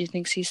and how she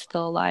thinks he's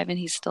still alive and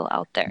he's still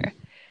out there.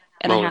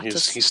 And well,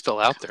 he's still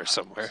out there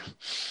somewhere.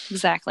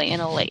 Exactly,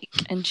 in a lake.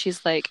 And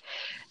he's like,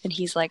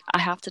 I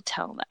have to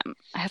tell them.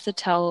 I have to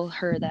tell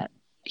her that.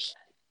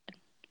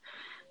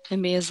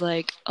 And Mia's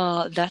like,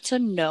 that's a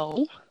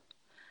no.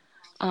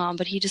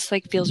 But he just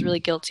like feels really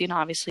guilty, and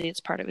obviously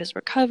it's part of his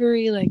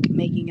recovery, like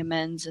making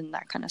amends and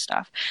that kind of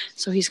stuff.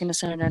 So he's gonna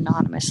send an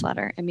anonymous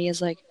letter. And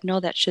Mia's like,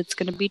 no, that shit's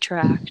gonna be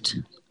tracked.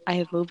 I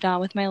have moved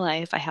on with my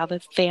life. I have a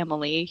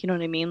family. You know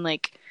what I mean?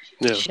 Like,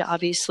 yeah. She'd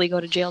obviously go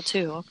to jail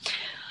too.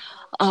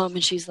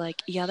 And she's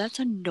like, yeah, that's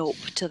a nope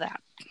to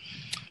that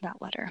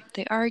letter.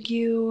 They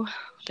argue.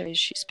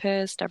 She's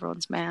pissed.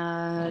 Everyone's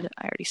mad.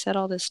 I already said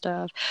all this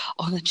stuff.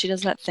 Oh, and then she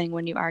does that thing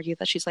when you argue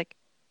that she's like,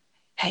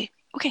 hey,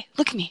 okay,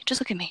 look at me.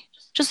 Just look at me.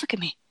 Just look at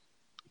me.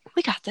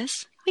 We got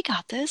this. We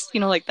got this.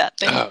 You know, like that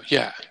thing. Oh,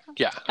 yeah.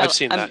 Yeah, I've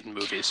seen that in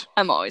movies.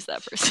 I'm always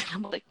that person.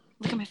 I'm like,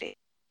 look at my face.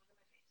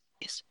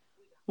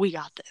 We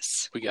got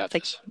this. We got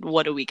this. Like,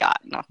 what do we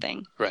got?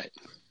 Nothing. Right.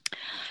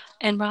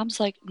 And Rob's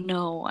like,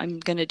 no, I'm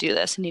going to do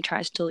this. And he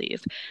tries to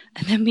leave.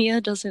 And then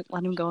Mia doesn't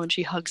let him go, and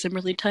she hugs him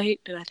really tight.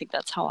 And I think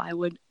that's how I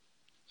would.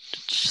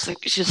 She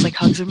just like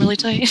hugs him really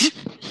tight.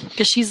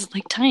 Because she's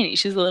like tiny.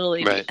 She's a little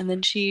lady. Right. And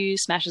then she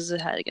smashes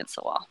his head against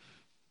the wall.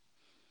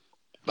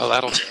 Well,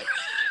 that'll do it.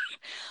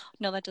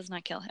 No, that does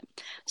not kill him.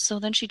 So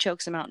then she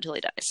chokes him out until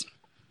he dies.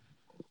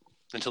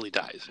 Until he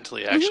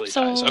actually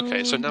dies.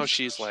 Okay, so now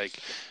she's like,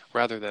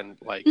 rather than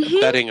like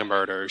abetting a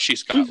murder,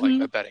 she's got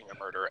like abetting a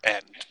murder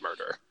and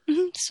murder.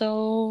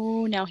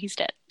 So now he's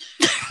dead.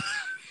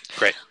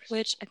 Great.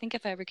 Which I think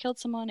if I ever killed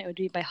someone, it would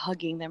be by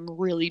hugging them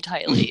really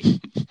tightly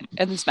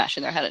and then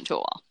smashing their head into a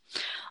wall.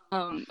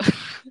 And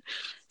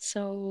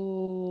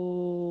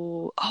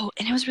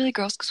it was really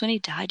gross because when he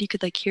died, you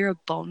could like hear a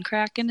bone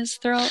crack in his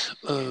throat.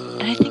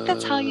 And I think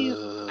that's how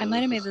I might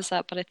have made this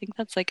up, but I think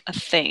that's like a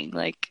thing.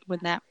 Like when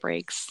that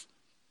breaks,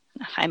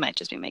 I might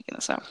just be making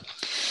this up.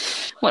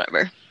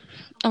 Whatever.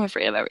 I'm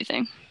afraid of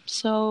everything.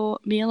 So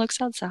Mia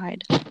looks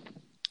outside.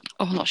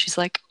 Oh no, she's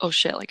like, oh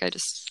shit, like I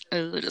just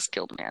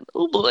killed a man.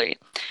 Oh boy.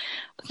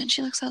 But then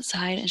she looks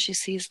outside and she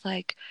sees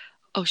like,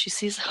 oh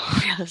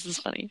yeah, this is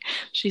funny.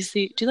 Do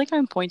you like how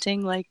I'm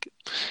pointing? Like,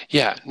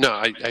 yeah, no,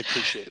 I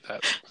appreciate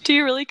that. Do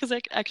you really? Because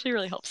it actually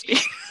really helps me.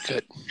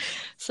 Good.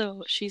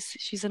 So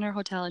she's in her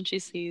hotel and she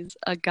sees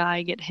a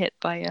guy get hit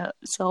by a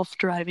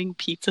self-driving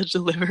pizza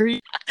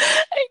delivery.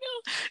 I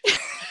know.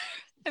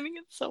 I think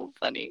it's so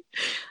funny.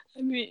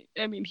 I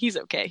mean, he's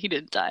okay. He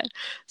didn't die,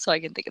 so I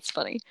can think it's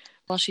funny.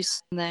 And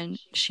then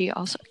she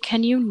also,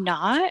 can you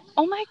not?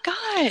 Oh my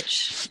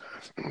gosh!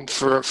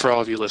 For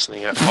all of you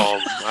listening at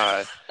home,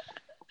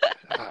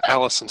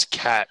 Allison's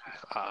cat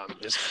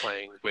is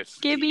playing with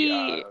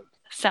Gibby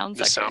sound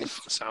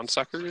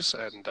suckers,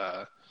 and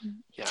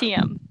yeah.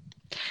 TM.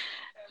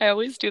 I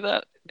always do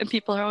that, and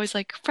people are always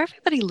like, "For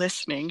everybody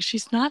listening,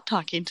 she's not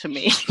talking to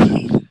me."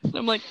 And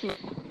I'm like, no.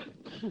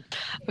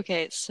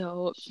 Okay,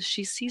 so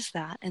she sees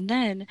that, and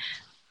then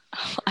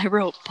I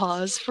wrote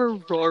pause for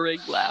roaring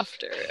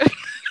laughter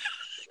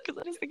because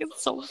I just think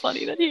it's so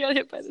funny that he got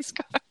hit by this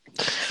car.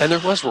 And there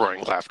was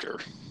roaring laughter.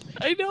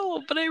 I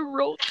know, but I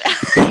wrote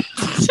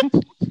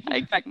that.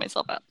 I cracked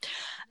myself up.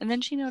 And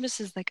then she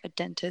notices like a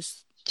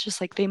dentist,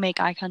 just like they make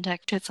eye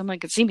contact, someone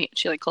can see me.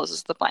 She like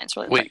closes the blinds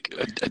really quick.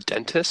 Wait, a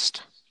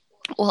dentist?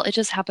 Well, it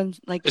just happens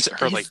like. Is it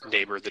her like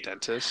neighbor, the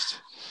dentist?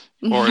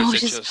 Or no,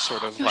 is it just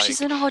sort of like? She's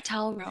in a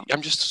hotel room.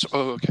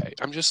 Okay.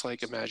 I'm just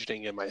like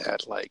imagining in my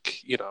head,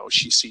 like, you know,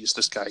 she sees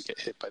this guy get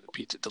hit by the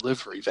pizza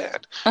delivery van,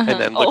 and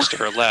then looks to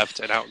her left,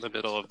 and out in the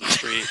middle of the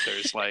street,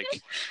 there's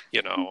like,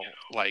 you know,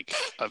 like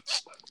a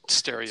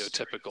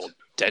stereotypical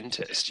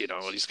dentist. You know,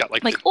 he's got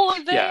like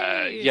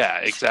yeah,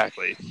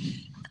 exactly.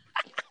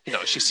 You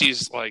know, she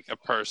sees like a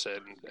person,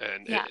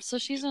 and so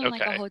she's in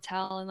like a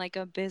hotel in like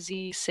a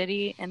busy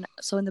city, and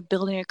so in the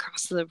building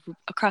across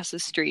the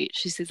street,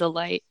 she sees a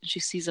light, and she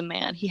sees a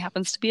man. He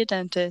happens to be a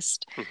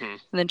dentist, and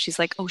then she's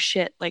like, "Oh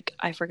shit! Like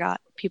I forgot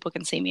people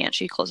can see me," and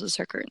she closes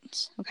her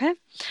curtains. Okay,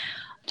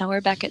 now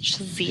we're back at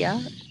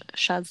Shazia.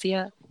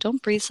 Shazia,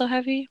 don't breathe so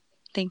heavy.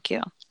 Thank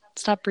you.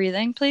 Stop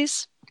breathing,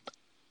 please.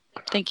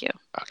 Thank you.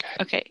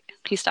 Okay.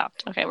 He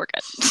stopped. Okay, we're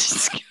good.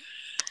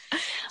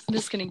 I'm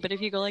just kidding, but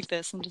if you go like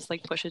this and just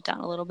like push it down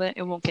a little bit,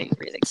 it won't get you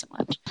breathing so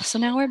much. So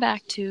now we're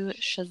back to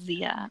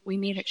Shazia. We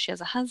meet her. She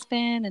has a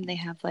husband, and they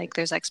have like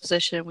there's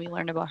exposition. We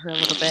learn about her a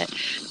little bit.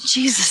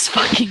 Jesus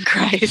fucking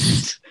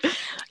Christ!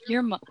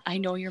 I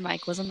know your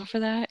mic wasn't up for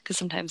that because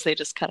sometimes they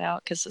just cut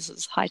out because this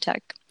is high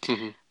tech,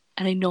 and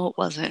I know it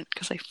wasn't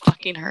because I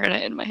fucking heard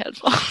it in my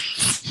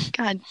headphones.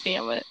 God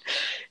damn it!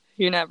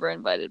 You're never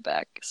invited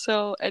back.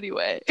 So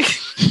anyway,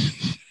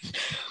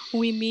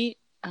 we meet.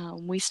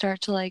 We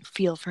start to like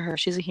feel for her.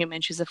 She's a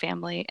human. She's a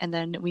family, and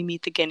then we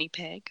meet the guinea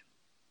pig.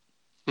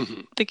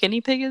 Mm-hmm. The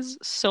guinea pig is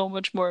so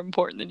much more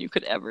important than you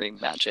could ever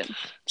imagine.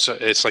 So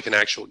it's like an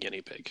actual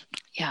guinea pig.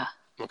 Yeah.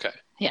 Okay.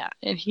 Yeah,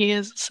 and he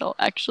is so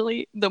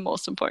actually the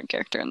most important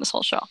character in this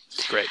whole show.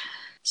 Great.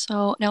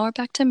 So now we're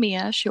back to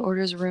Mia. She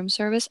orders room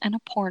service and a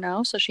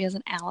porno, so she has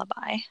an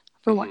alibi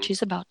for what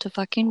she's about to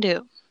fucking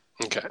do.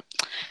 Okay.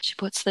 She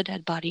puts the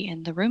dead body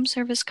in the room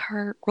service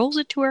cart, rolls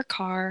it to her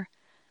car,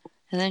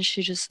 and then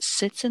she just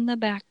sits in the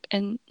back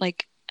in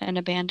like an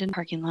abandoned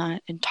parking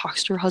lot and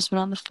talks to her husband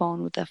on the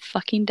phone with a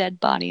fucking dead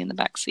body in the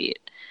back seat.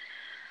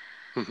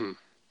 Mm-hmm.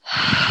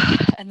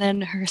 And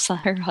then her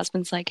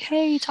husband's like,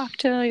 "Hey, talk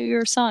to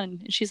your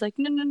son." And she's like,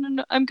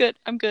 No, I'm good.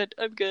 And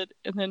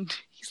then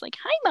he's like,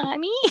 "Hi,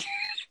 mommy."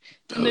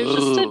 And there's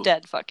just a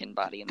dead fucking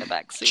body in the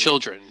back seat.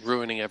 Children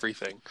ruining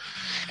everything.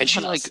 And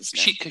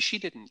she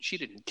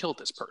didn't kill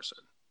this person.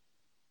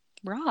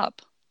 Rob.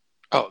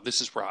 Oh,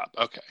 this is Rob.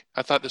 Okay.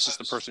 I thought this is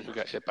the person who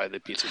got hit by the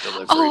pizza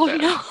delivery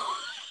van. No.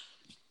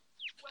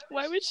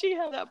 Why would she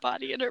have that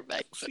body in her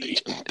back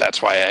seat?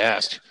 That's why I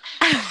asked.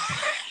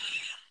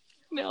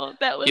 No,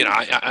 that was...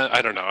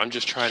 I don't know. I'm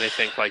just trying to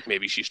think like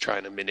maybe she's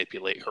trying to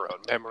manipulate her own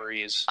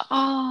memories.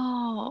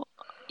 Oh.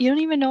 You don't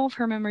even know if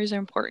her memories are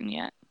important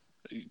yet.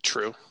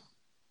 True.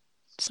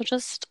 So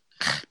just...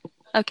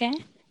 Okay?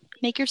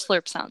 Make your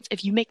slurp sounds.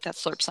 If you make that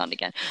slurp sound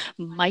again.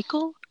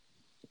 Michael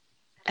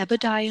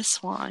Ebediah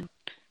Swan.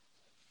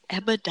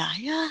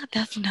 Ebediah?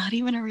 That's not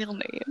even a real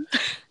name.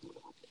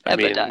 I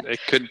mean, it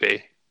could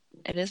be.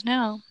 It is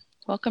now.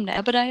 Welcome to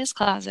Ebediah's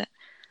closet.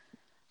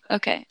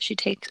 Okay, she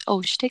takes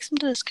him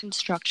to this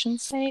construction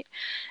site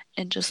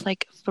and just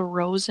like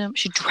throws him.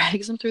 She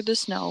drags him through the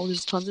snow.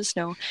 There's tons of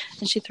snow,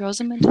 and she throws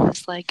him into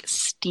this like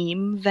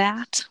steam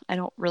vat. I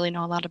don't really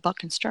know a lot about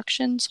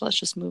construction, so let's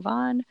just move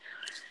on.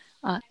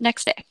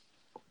 Next day,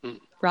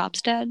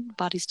 Rob's dead.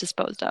 Body's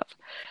disposed of.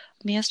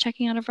 Mia's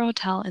checking out of her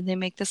hotel, and they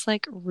make this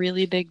like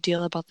really big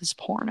deal about this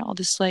porno.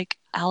 This like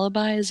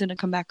alibi is gonna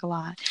come back a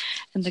lot,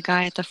 and the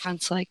guy at the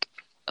front's like,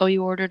 "Oh,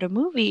 you ordered a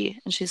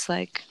movie?" And she's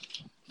like,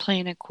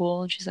 playing it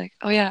cool, and she's like,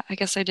 "Oh yeah, I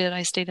guess I did.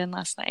 I stayed in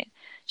last night."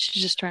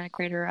 She's just trying to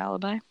create her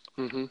alibi.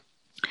 Mm-hmm.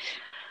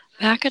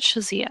 Back at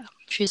Shazia,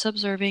 she's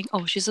observing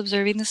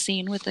the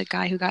scene with the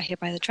guy who got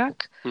hit by the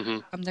truck.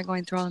 Mm-hmm. They're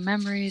going through all the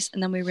memories,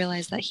 and then we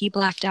realize that he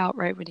blacked out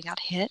right when he got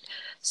hit,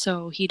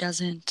 so he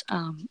doesn't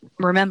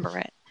remember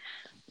it.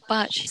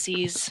 But she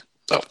sees...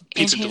 Oh,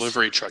 pizza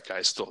delivery truck guy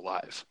is still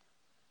alive.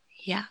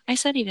 Yeah, I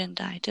said he didn't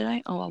die, did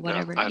I? Oh, well,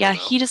 whatever. No, I don't know.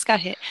 He just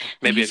got hit.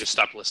 Maybe I just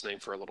stopped listening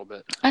for a little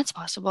bit. That's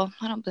possible.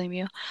 I don't blame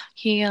you.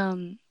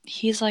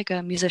 He's like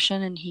a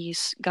musician, and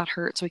he's got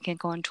hurt, so he can't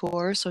go on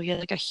tour. So he had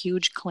like a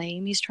huge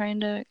claim he's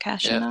trying to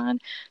cash in on.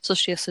 So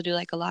she has to do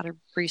like a lot of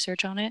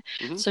research on it.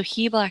 Mm-hmm. So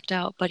he blacked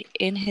out, but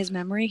in his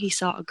memory, he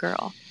saw a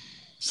girl.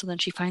 So then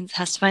she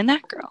has to find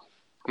that girl.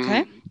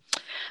 Okay. Mm-hmm.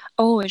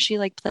 Oh, and she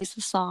like plays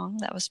the song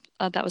that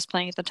was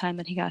playing at the time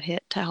that he got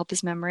hit to help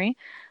his memory.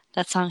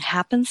 That song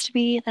happens to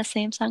be the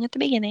same song at the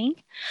beginning.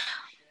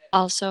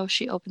 Also,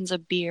 she opens a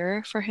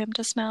beer for him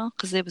to smell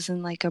because it was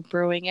in like a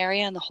brewing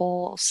area and the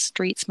whole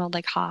street smelled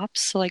like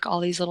hops. So like all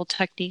these little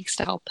techniques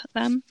to help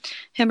him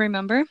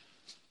remember.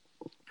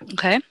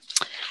 Okay.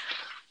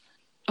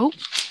 Oh,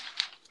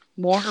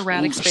 more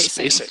erratic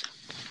spacing.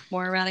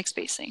 More erratic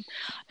spacing.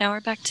 Now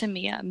we're back to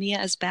Mia.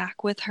 Mia is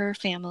back with her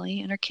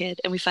family and her kid,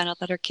 and we find out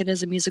that her kid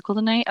has a musical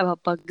tonight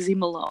about Bugsy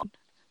Malone.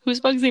 Who's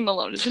Bugsy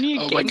Malone? Isn't he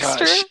a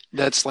gangster? Oh my gosh.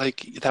 That's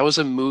like, that was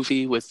a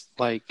movie with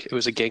like, it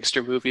was a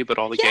gangster movie, but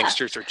all the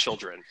gangsters are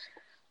children.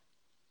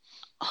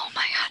 Oh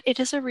my God. It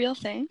is a real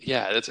thing?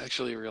 Yeah, that's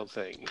actually a real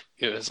thing.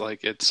 It was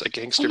like, it's a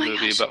gangster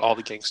movie, but all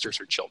the gangsters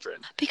are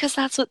children. Because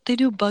that's what they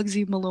do,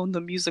 Bugsy Malone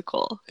the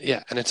musical.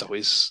 Yeah, and it's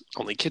always,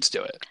 only kids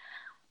do it.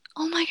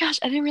 Oh my gosh.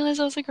 I didn't realize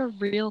that was like a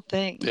real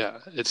thing. Yeah,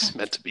 it's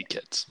meant to be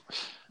kids.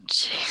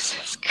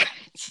 Jesus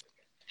Christ.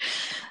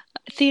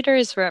 Theater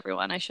is for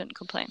everyone. I shouldn't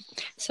complain.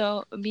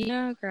 So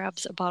Mia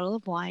grabs a bottle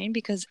of wine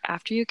because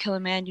after you kill a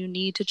man, you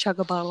need to chug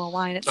a bottle of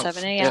wine at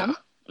 7 a.m.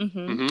 Yeah. Mm-hmm.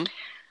 Mm-hmm.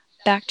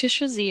 Back to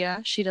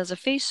Shazia. She does a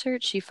face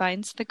search. She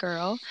finds the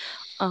girl.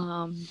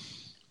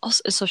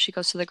 Also, so she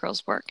goes to the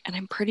girl's work. And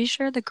I'm pretty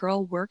sure the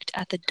girl worked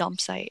at the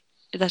dump site.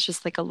 That's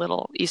just like a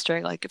little Easter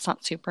egg. Like, it's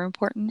not super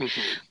important.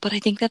 Mm-hmm. But I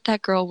think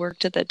that girl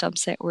worked at the dump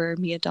site where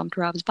Mia dumped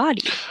Rob's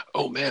body.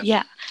 Oh, man.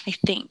 Yeah, I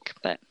think.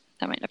 But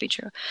that might not be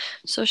true.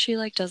 So she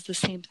like does the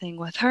same thing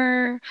with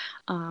her.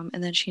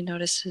 And then she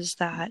notices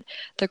that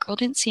the girl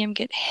didn't see him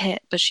get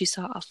hit, but she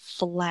saw a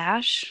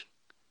flash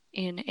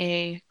in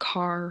a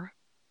car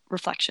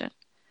reflection.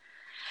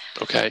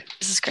 Okay.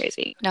 This is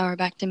crazy. Now we're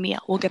back to Mia.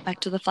 We'll get back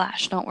to the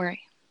Flash. Don't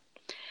worry.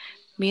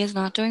 Mia's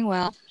not doing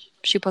well.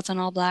 She puts on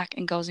all black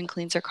and goes and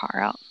cleans her car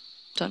out.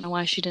 Don't know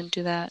why she didn't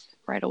do that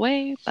right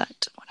away,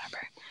 but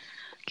whatever.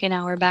 Okay,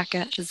 now we're back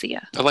at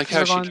Shazia. I like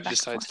how she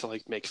decides to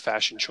like make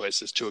fashion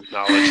choices to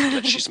acknowledge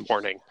that she's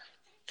mourning.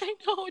 I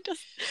know it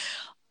doesn't.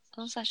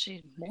 Well, it's not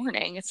she's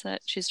mourning. It's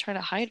that she's trying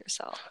to hide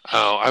herself.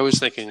 Oh, I was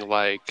thinking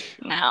like,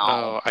 no.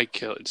 Oh, I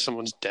killed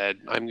someone's dead.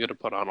 I'm gonna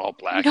put on all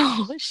black.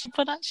 No,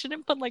 she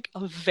didn't put like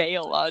a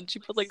veil on. She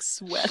put like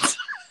sweats.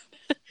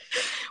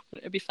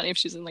 It'd be funny if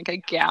she was in like a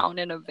gown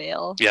and a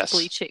veil. Yes,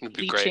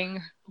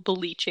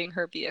 bleaching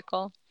her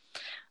vehicle.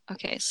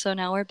 Okay, so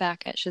now we're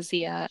back at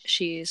Shazia.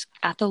 She's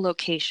at the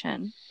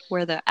location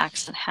where the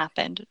accident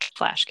happened.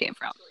 Flash came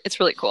from. It's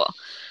really cool.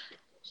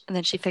 And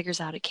then she figures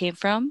out it came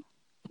from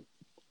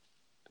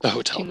the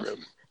hotel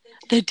room.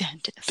 The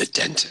dentist. The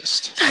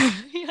dentist.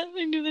 Yeah,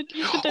 I knew the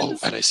dentist. Oh,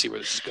 and I see where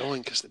this is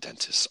going because the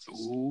dentist.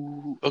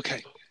 Ooh,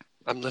 okay.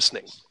 I'm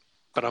listening,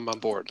 but I'm on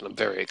board and I'm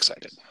very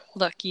excited.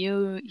 Look,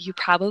 you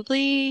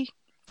probably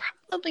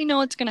know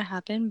what's going to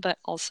happen, but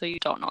also you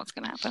don't know what's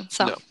going to happen.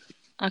 So no.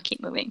 I'll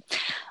keep moving.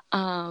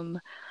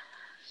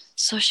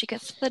 So she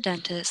gets to the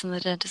dentist, and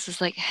the dentist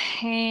is like,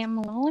 hey, I'm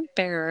a little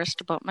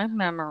embarrassed about my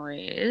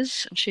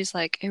memories. And she's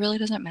like, it really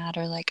doesn't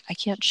matter. Like, I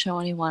can't show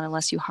anyone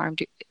unless you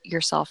harmed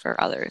yourself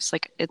or others.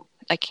 Like,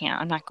 I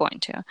can't. I'm not going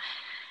to.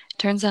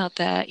 Turns out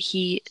that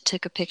he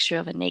took a picture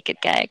of a naked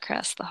guy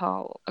across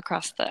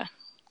the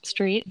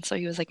street, and so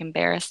he was like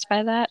embarrassed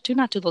by that. Do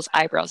not do those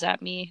eyebrows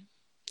at me.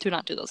 Do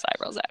not do those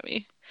eyebrows at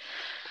me.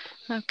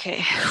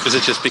 Okay. Is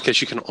it just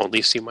because you can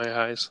only see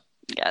my eyes?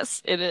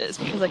 Yes, it is,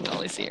 because I can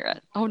only see your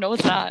eyes. Oh, no,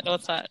 it's not. No,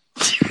 it's not.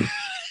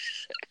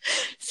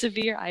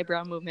 Severe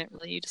eyebrow movement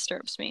really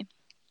disturbs me.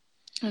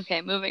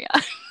 Okay, moving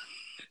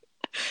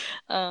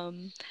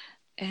on.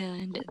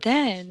 And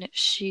then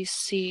she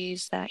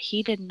sees that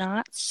he did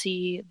not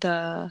see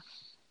the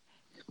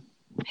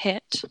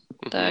hit,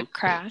 the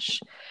crash,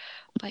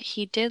 but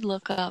he did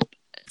look up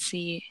and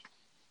see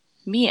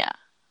Mia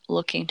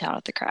looking down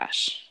at the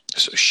crash.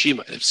 So she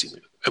might have seen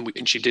it.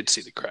 And she did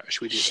see the crash.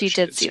 She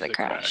did see the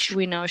crash.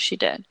 We know she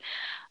did.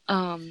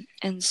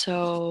 And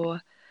so,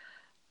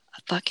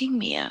 fucking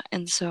Mia.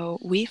 And so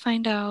we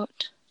find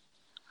out.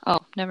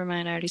 Oh, never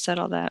mind. I already said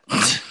all that.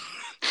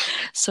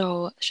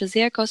 So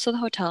Shazia goes to the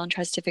hotel and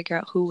tries to figure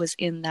out who was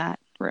in that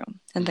room.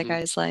 And the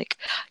guy's like,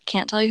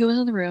 can't tell you who was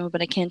in the room,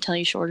 but I can tell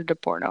you she ordered a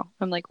porno.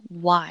 I'm like,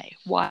 why?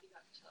 Why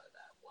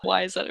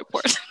is that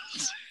important?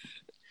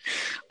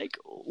 Like,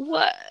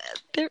 what?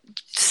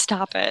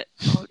 Stop it.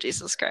 Oh,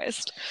 Jesus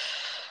Christ.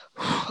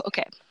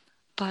 Okay.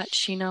 But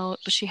she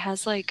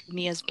has like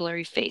Mia's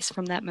blurry face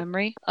from that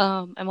memory.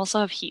 I'm also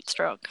have heat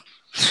stroke.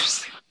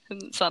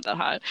 It's not that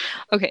hot.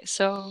 Okay,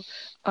 so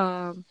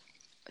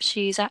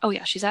she's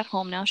at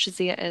home now.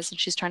 Shazia is, and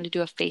she's trying to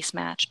do a face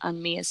match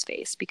on Mia's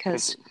face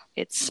because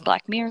it's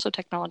Black Mirror, so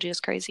technology is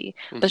crazy.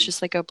 But it's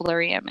just like a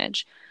blurry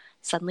image.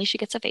 Suddenly she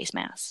gets a face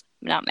mask.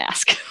 Not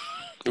mask.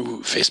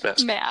 Ooh, face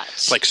mask.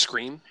 Match. Like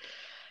Scream?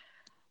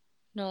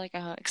 No, like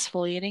a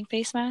exfoliating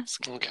face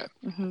mask. Okay.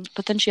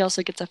 But then she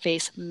also gets a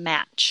face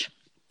match.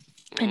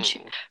 And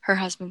her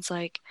husband's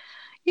like,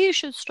 you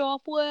should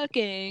stop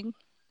working.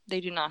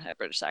 They do not have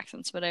British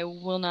accents, but I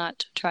will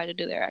not try to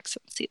do their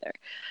accents either.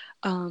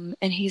 And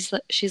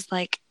she's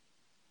like,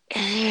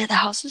 the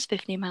house is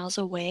 50 miles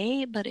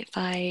away, but if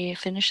I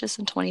finish this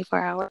in 24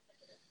 hours,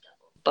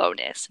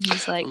 bonus.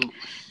 And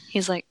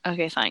he's like,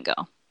 okay, fine, go.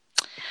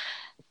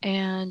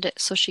 And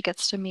so she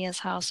gets to Mia's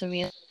house, and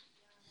Mia's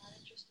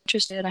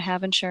interested. I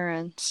have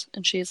insurance.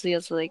 And she's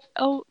like,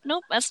 oh,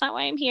 nope, that's not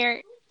why I'm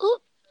here. Ooh.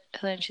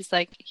 And then she's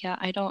like, yeah,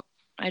 I don't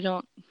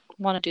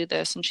want to do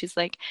this. And she's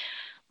like,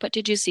 but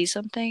did you see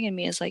something? And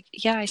Mia's like,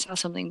 yeah, I saw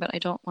something, but I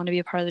don't want to be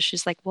a part of this.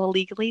 She's like, well,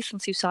 legally,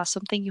 since you saw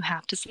something, you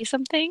have to see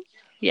something.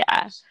 Yeah.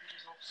 I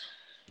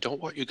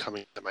don't want you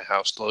coming to my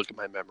house to look at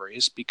my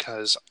memories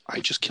because I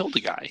just killed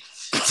a guy.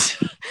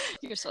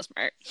 You're so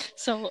smart.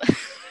 So,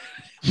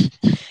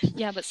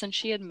 yeah, but since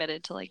she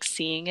admitted to like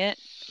seeing it,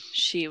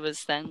 she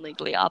was then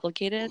legally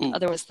obligated. Ooh.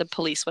 Otherwise, the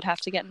police would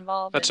have to get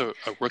involved. That's a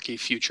rookie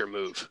future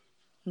move.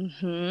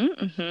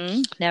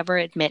 Never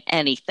admit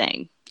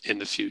anything. In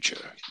the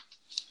future.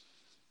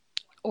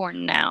 Or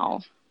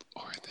now.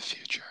 Or in the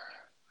future.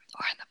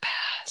 Or in the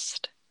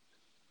past.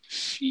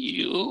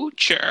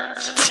 Future.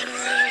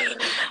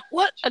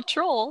 What? A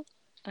troll?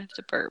 I have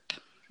to burp.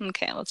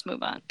 Okay, let's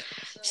move on.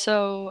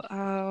 So,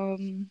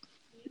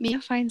 Mia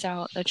finds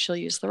out that she'll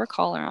use the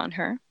recaller on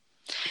her.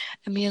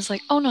 And Mia's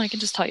like, oh no, I can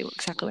just tell you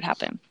exactly what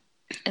happened.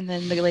 And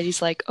then the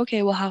lady's like,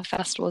 okay, well, how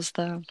fast was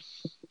the...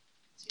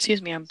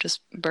 Excuse me, I'm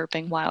just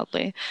burping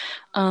wildly.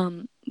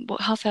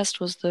 How fast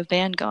was the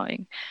van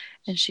going?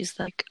 And she's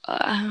like,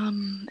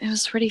 it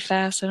was pretty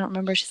fast. I don't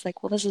remember. She's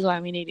like, well, this is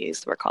why we need to use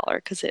the recaller,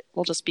 because it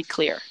will just be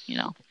clear, you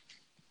know.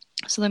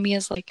 So then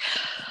Mia's like,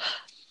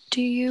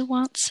 do you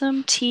want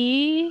some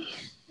tea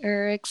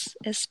or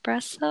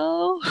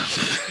espresso?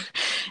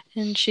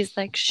 And she's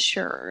like,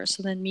 sure.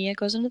 So then Mia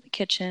goes into the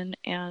kitchen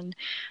and,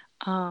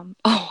 I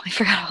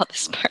forgot about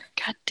this part.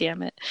 God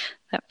damn it.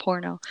 That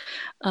porno.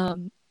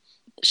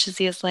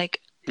 Shazia's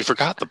like, You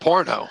forgot the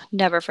porno.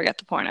 Never forget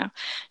the porno.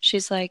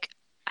 She's like,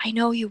 I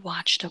know you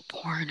watched a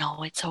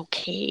porno. It's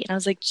okay. And I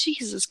was like,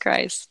 Jesus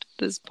Christ,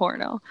 this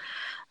porno.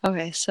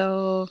 Okay,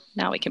 so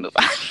now we can move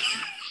on.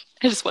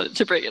 I just wanted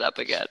to bring it up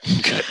again.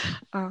 Good.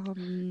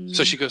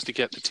 So she goes to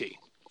get the tea.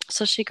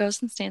 So she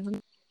goes and stands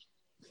in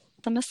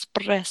some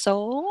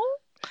espresso.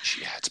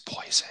 She adds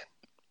poison.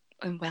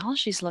 And while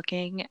she's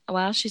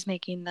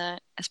making the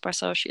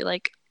espresso, she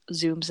like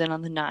zooms in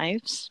on the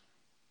knives.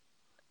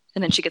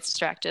 And then she gets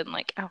distracted and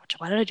like, ouch,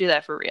 why did I do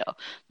that for real?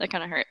 That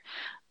kind of hurt.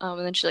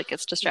 And then she like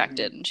gets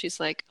distracted and she's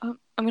like, oh,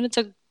 I'm going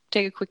to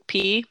take a quick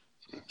pee.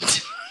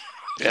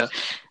 Yeah.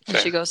 And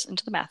she goes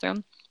into the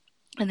bathroom.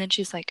 And then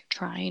she's like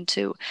trying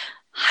to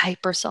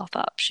hype herself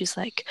up. She's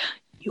like,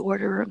 you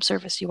order room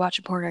service, you watch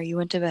a porno, you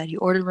went to bed. You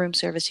ordered room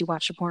service, you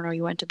watched a porno,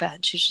 you went to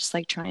bed. She's just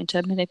like trying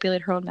to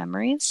manipulate her own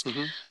memories.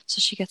 Mm-hmm. So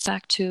she gets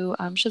back to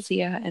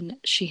Shazia and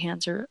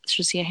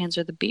Shazia hands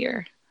her the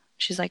beer.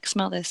 She's like,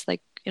 smell this,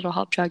 like it'll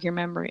help jog your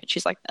memory. And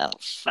she's like, oh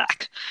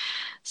fuck.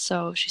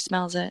 So she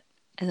smells it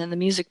and then the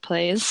music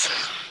plays.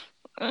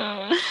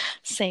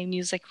 Same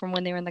music from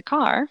when they were in the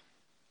car.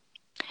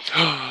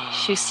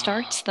 She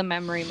starts the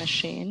memory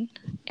machine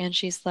and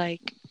she's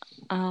like,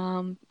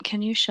 can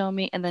you show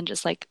me? And then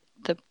just like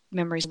the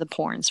memories of the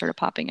porn started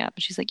popping up.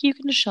 And she's like, you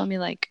can just show me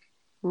like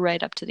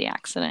right up to the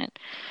accident.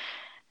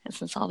 And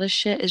since all this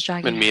shit is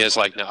jogging. And Mia's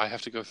like, no, I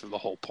have to go through the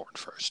whole porn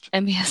first.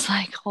 And Mia's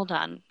like, hold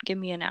on, give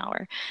me an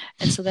hour.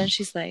 And so then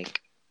she's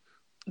like,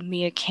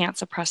 Mia can't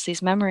suppress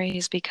these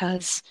memories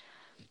because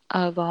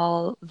of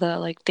all the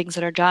like things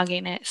that are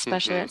jogging it,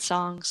 especially that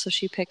song. So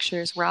she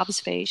pictures Rob's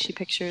face, she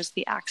pictures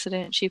the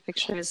accident, she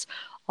pictures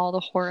all the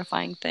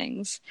horrifying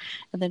things.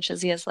 And then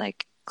Shazia's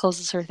like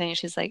closes her thing and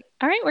she's like,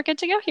 all right, we're good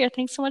to go here.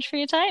 Thanks so much for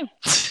your time.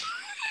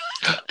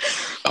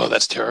 Oh,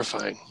 that's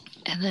terrifying.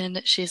 And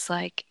then she's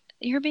like,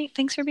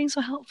 thanks for being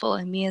so helpful.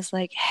 And Mia's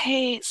like,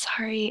 hey,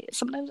 sorry.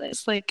 Sometimes I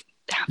just like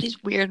have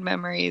these weird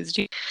memories.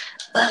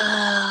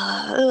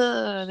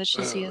 That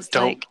Shazia's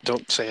like,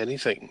 don't say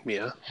anything,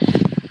 Mia.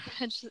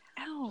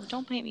 Ow,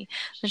 don't bite me.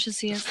 Then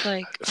Shazia's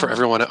like, for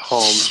everyone at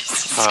home,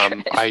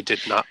 I did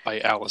not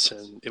bite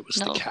Allison. It was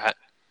the cat.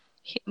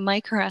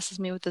 Mike harasses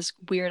me with his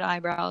weird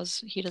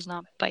eyebrows. He does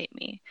not bite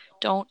me.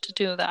 Don't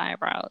do the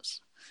eyebrows.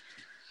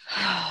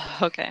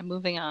 Okay,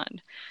 moving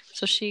on.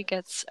 So she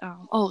gets,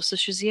 so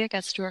Shazia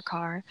gets to her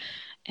car,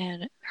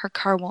 and her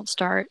car won't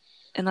start.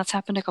 And that's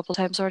happened a couple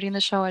times already in the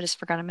show. I just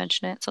forgot to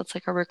mention it. So it's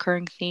like a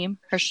recurring theme.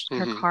 Her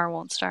car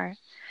won't start.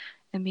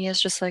 And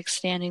Mia's just like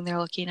standing there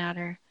looking at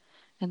her.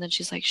 And then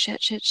she's like,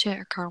 shit,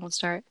 her car won't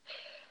start.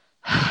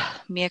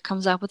 Mia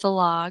comes out with a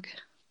log,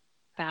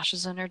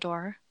 bashes in her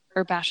door,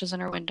 or bashes in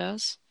her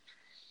windows,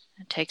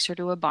 and takes her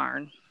to a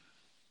barn.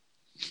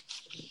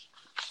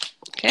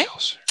 Okay?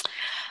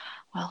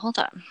 Well, hold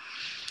on.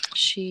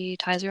 She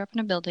ties her up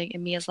in a building,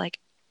 and Mia's like,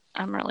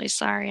 I'm really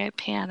sorry, I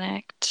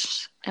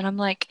panicked. And I'm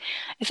like,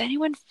 if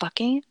anyone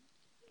fucking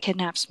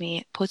kidnaps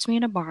me, puts me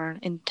in a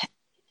barn, and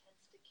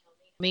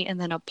me, and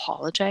then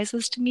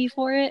apologizes to me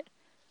for it,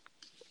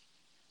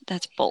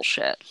 that's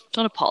bullshit.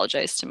 Don't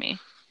apologize to me.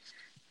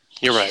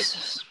 You're right.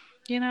 Jesus.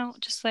 You know,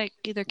 just like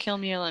either kill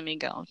me or let me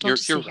go. You're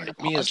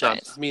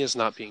right. Mia's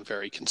not being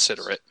very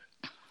considerate.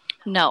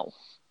 No,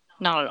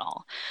 not at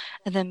all.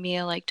 And then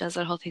Mia like does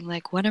that whole thing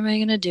like, what am I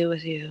gonna do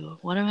with you?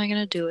 What am I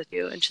gonna do with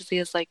you? And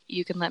Shazia's like,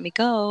 you can let me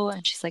go.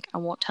 And she's like, I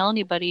won't tell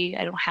anybody.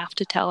 I don't have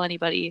to tell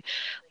anybody,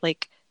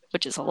 like,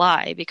 which is a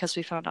lie because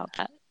we found out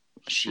that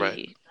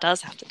she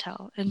does have to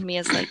tell. And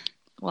Mia's like,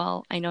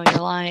 well, I know you're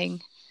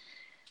lying.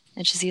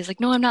 And Shazia's like,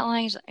 no, I'm not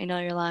lying. I know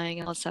you're lying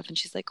and all this stuff. And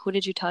she's like, who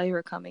did you tell you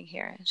were coming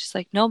here? And she's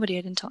like, nobody.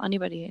 I didn't tell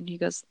anybody. And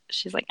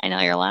she's like, I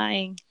know you're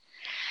lying.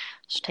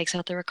 She takes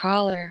out the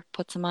recaller,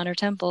 puts them on her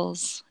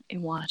temples,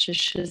 and watches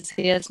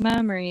Shazia's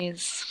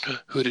memories.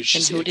 Who did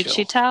Shazia kill? Who did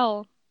she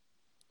tell?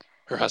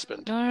 Her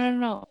husband.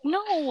 No.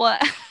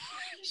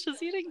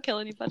 Shazia didn't kill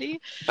anybody.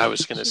 I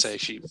was going to say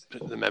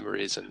the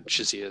memories and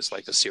Shazia is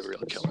like a serial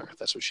killer.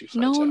 That's what she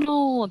finds out.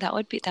 No. That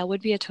would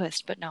be a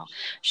twist, but no.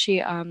 She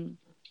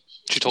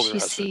told her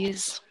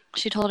husband.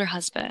 She told her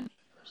husband.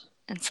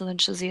 And so then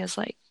Shazia's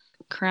like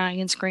crying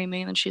and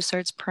screaming, and she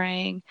starts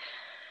praying.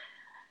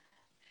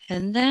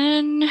 And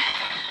then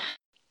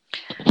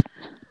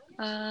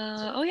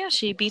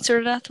she beats her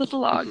to death with a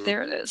log. Mm-hmm.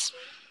 There it is.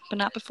 But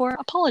not before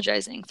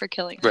apologizing for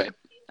killing her. Right.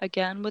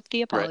 Again with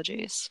the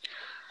apologies.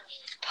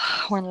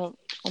 We're on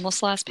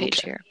almost last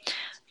page here.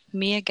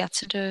 Mia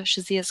gets into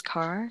Shazia's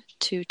car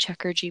to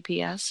check her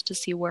GPS to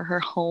see where her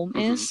home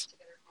is,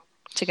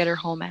 to get her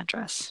home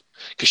address.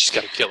 Because she's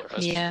got to kill her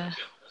husband. Yeah.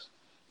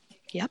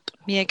 Yep.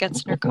 Mia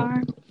gets in her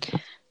car,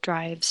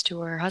 drives to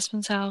her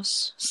husband's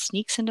house,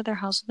 sneaks into their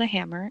house with a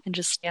hammer, and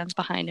just stands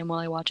behind him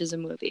while he watches a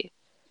movie.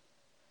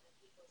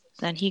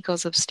 Then he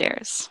goes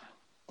upstairs.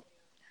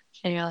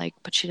 And you're like,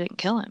 but she didn't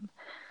kill him.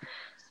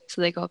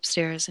 So they go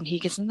upstairs, and he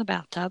gets in the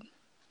bathtub.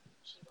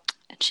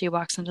 And she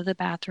walks into the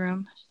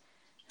bathroom.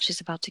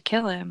 She's about to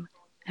kill him.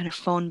 And her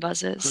phone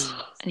buzzes.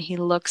 And he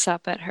looks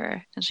up at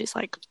her. And she's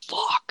like,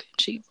 fuck.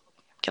 And she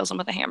kills him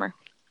with a hammer.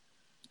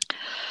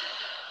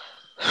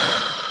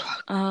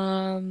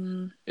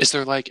 Is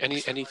there like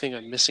anything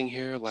I'm missing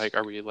here? Like,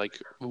 are we like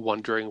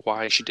wondering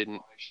why she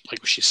didn't,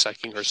 like, was she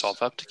psyching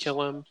herself up to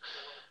kill him?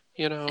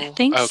 You know? I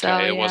think so,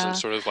 Okay, it yeah. wasn't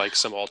sort of like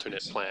some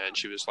alternate plan.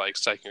 She was like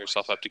psyching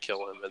herself up to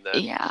kill him, and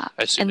then Yeah.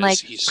 as soon And,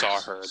 as like, he saw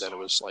her, then it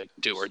was like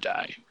do or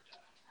die.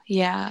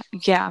 Yeah,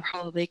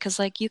 probably. Because,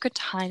 like, you could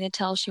kind of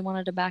tell she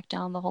wanted to back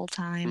down the whole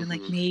time. And,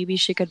 like, Mhm. maybe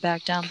she could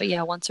back down. But,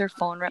 yeah, once her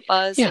phone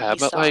buzzed and Yeah, he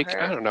but saw like,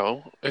 her. I don't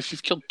know. If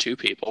you've killed 2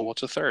 people,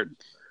 what's a third?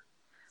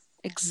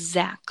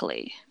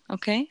 Exactly.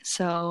 Okay,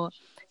 so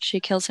she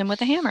kills him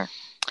with a hammer.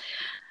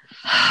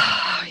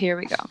 Here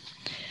we go.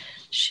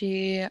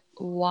 She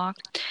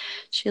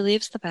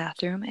leaves the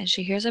bathroom and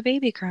she hears a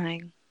baby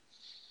crying.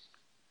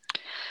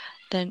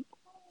 Then,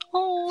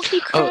 he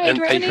cried and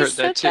right I when he heard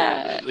said that too.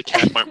 that. The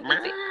cat went.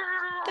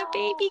 The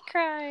baby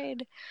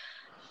cried.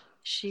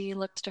 She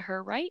looks to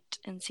her right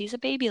and sees a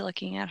baby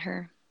looking at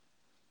her.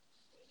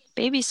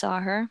 Baby saw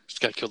her.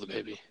 Just gotta kill the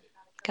baby.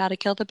 Gotta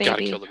kill the baby.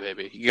 Gotta kill the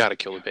baby. You gotta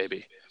kill the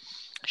baby.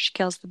 She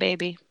kills the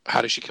baby.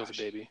 How does she kill the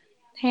baby?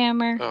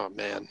 Hammer. Oh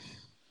man.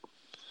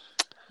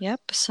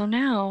 Yep. So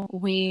now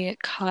we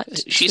cut.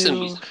 She's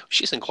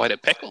in quite a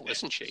pickle,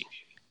 isn't she?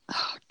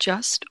 Oh,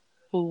 just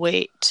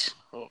wait.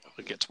 Oh,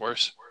 it gets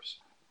worse.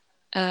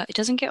 It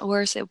doesn't get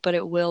worse, but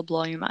it will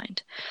blow your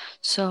mind.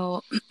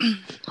 So,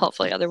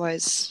 hopefully,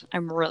 otherwise,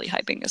 I'm really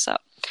hyping this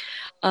up.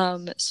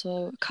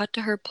 So cut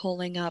to her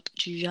pulling up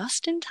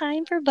just in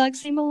time for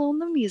Bugsy Malone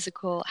the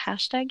musical.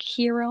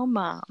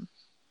 #HeroMom.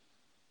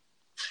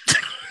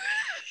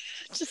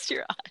 Just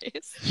your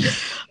eyes.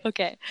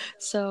 Okay,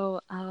 so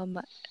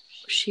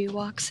she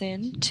walks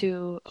in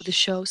to the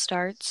show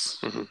starts.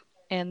 Mm-hmm.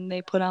 And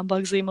they put on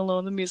Bugsy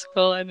Malone the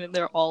musical, and then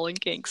they're all in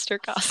gangster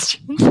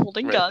costumes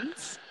holding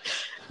guns.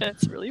 And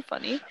it's really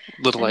funny.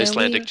 Little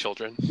Icelandic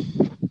children.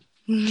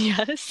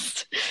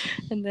 Yes.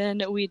 And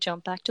then we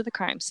jump back to the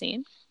crime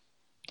scene.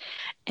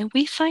 And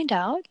we find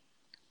out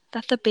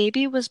that the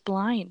baby was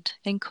blind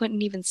and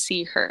couldn't even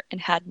see her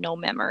and had no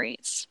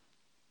memories.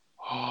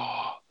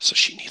 Oh, so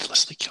she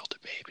needlessly killed a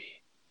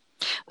baby.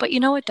 But you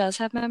know what does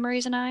have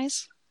memories and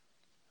eyes?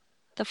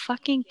 The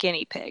fucking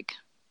guinea pig.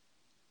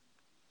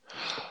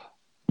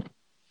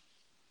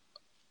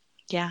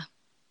 Yeah.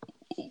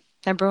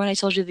 Remember when I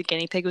told you the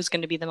guinea pig was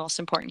going to be the most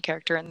important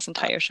character in this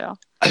entire show?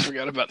 I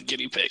forgot about the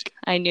guinea pig.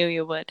 I knew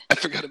you would. I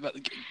forgot about the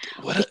guinea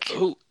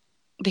pig.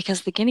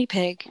 Because the guinea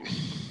pig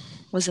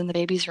was in the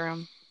baby's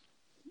room,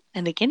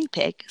 and the guinea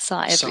pig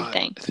saw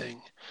everything.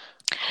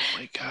 Oh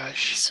my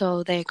gosh.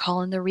 So they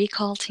call in the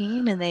recall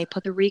team, and they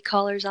put the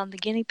recallers on the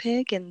guinea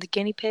pig, and the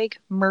guinea pig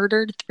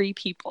murdered 3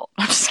 people.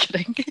 I'm just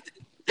kidding.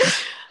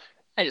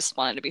 I just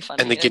wanted to be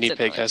funny. And the guinea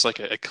pig has like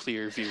a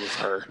clear view of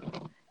her.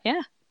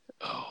 Yeah.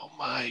 Oh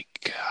my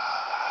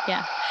god.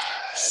 Yeah.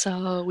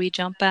 So we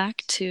jump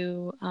back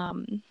to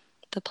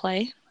the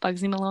play,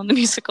 Bugsy Malone the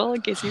musical,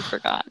 in case you've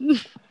forgotten.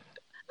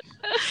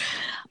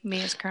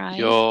 Mia's crying.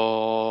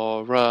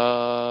 You're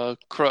a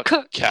crook,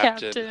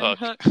 Captain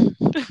Hook.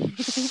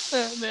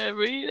 And I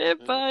read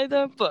it by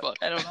the book.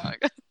 I don't know.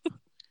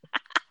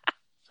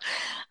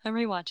 I'm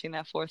rewatching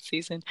that 4th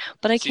season,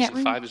 but I can't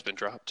remember. Season 5 has been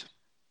dropped.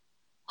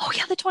 Oh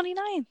yeah, the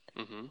 29th.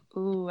 Mm-hmm.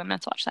 Ooh, I'm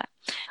meant to watch that.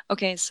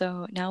 Okay,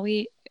 so now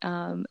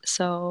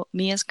so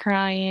Mia's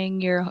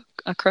crying.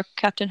 A crook,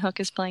 Captain Hook,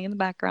 is playing in the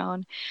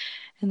background,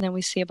 and then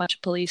we see a bunch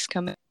of police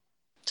come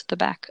to the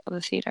back of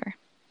the theater.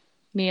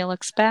 Mia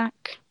looks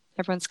back.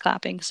 Everyone's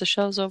clapping because the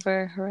show's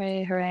over.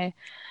 Hooray, hooray.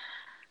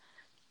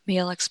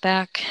 Mia looks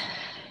back.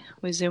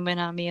 We zoom in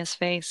on Mia's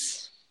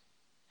face,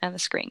 and the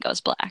screen goes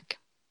black.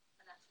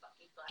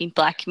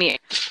 Black Mia.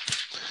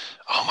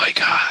 Oh my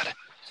god.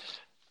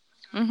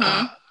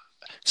 Mm-hmm.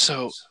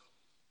 So,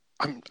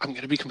 I'm going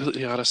to be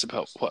completely honest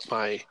about what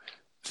my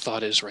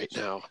thought is right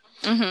now.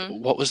 Mm-hmm.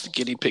 What was the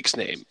guinea pig's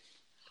name?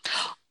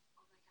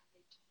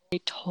 They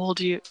told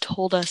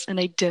us, and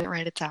I didn't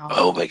write it down.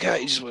 Oh my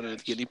god, you just wanted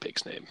the guinea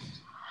pig's name.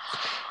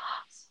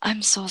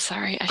 I'm so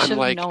sorry. I should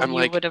have known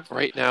you would have.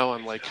 Right now,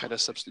 I'm like kind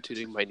of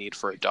substituting my need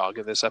for a dog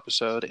in this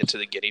episode into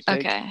the guinea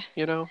pig. Okay.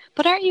 You know?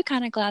 But aren't you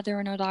kind of glad there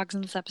were no dogs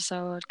in this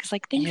episode? Because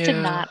like things did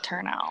not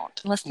turn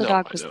out unless the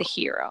dog was the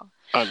hero.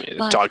 I mean,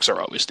 dogs are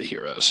always the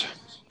heroes.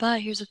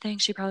 But here's the thing: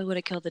 she probably would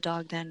have killed the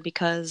dog then,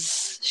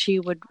 because she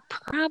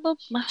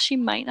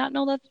might not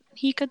know that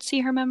he could see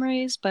her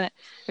memories, or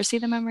see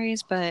the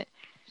memories, but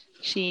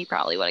she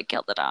probably would have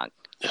killed the dog.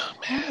 Oh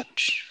man.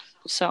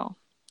 So,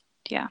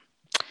 yeah.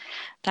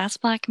 That's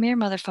Black Mirror,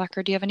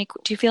 motherfucker. Do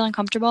you feel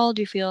uncomfortable?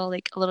 Do you feel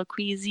like a little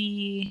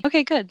queasy?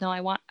 Okay, good. No,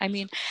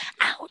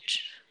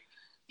 ouch.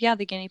 Yeah,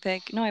 the guinea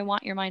pig. No, I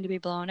want your mind to be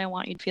blown. I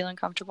want you to feel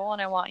uncomfortable,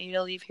 and I want you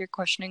to leave here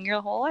questioning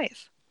your whole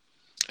life.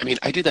 I mean,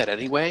 I do that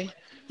anyway,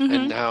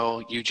 and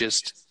now you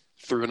just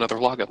threw another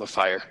log on the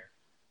fire.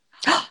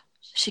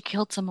 She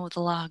killed someone with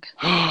a log.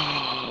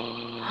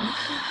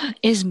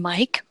 Is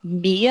Mike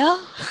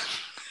Mia?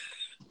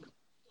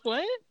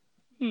 What?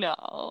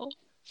 No.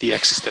 The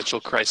existential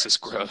crisis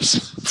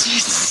grows.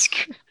 Jesus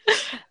Christ.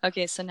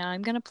 Okay, so now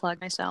I'm going to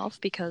plug myself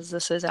because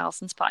this is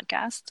Allison's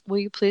podcast. Will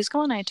you please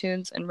go on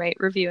iTunes and rate,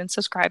 review, and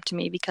subscribe to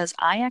me because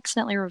I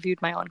accidentally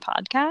reviewed my own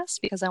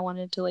podcast because I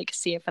wanted to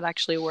see if it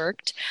actually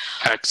worked.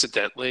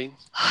 Accidentally?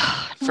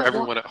 For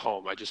everyone at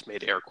home, I just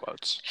made air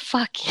quotes.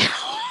 Fuck you.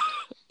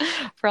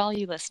 For all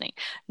you listening.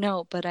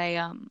 No, but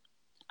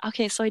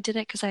okay, so I did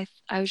it because I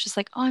was just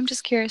like, oh, I'm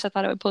just curious. I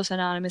thought I would post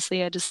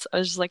anonymously. I was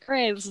just like,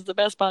 hooray, this is the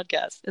best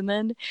podcast. And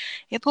then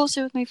it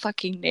posted with my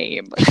fucking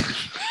name.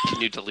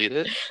 Can you delete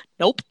it?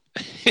 Nope.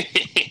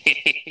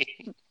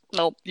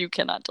 Nope, you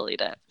cannot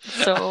delete it.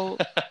 So,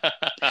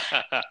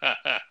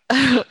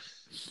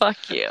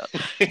 fuck you.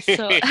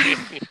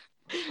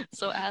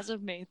 So as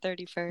of May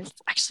 31st,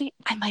 actually,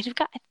 I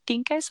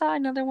think I saw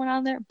another one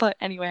on there. But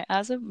anyway,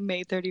 as of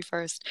May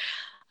 31st,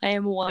 I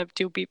am one of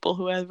two people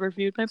who have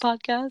reviewed my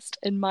podcast,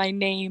 and my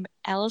name,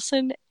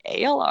 Allison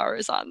ALR,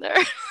 is on there.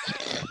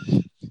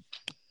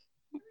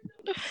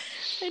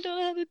 I don't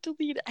know how to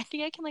delete it. I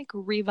think I can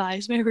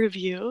revise my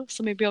review.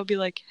 So maybe I'll be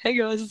like, hey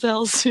guys, it's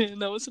Allison.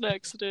 That was an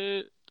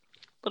accident.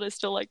 But I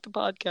still like the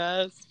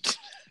podcast.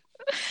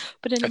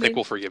 But anyway, I think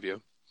we'll forgive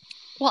you.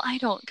 Well, I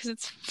don't, because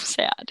it's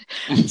sad.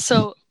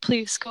 So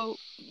please go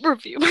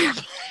review my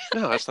podcast.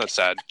 No, that's not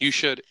sad. You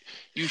should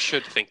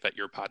think that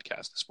your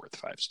podcast is worth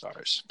 5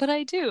 stars. But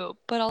I do.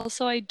 But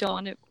also I don't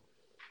want to...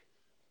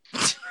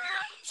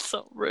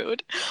 So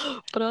rude.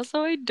 But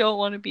also I don't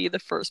want to be the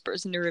first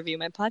person to review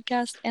my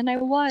podcast, and I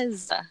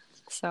was.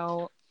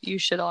 So you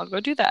should all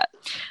go do that.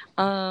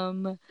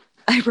 I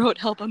wrote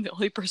help, I'm the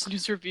only person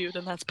who's reviewed,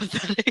 and that's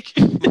pathetic.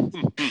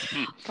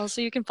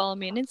 Also, you can follow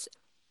me, and it's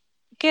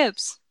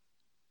Gibbs.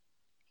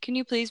 Can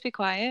you please be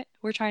quiet?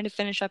 We're trying to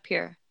finish up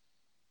here.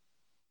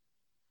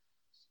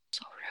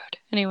 So rude.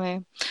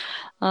 Anyway,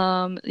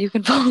 you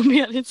can follow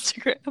me on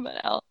Instagram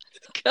at Al.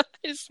 I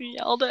just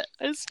yelled at.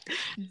 I just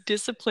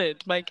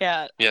disciplined my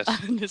cat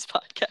on this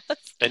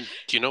podcast. And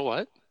do you know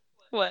what?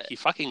 What? He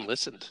fucking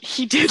listened.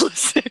 He did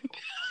listen.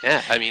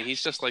 Yeah, I mean,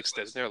 he's just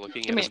standing there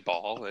looking at his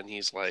ball, and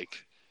he's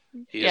like,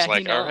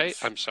 all right,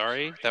 I'm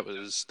sorry, that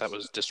was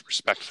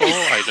disrespectful.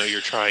 I know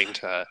you're trying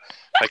to,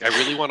 I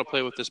really want to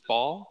play with this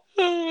ball.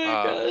 Oh my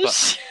gosh.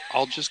 But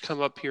I'll just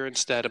come up here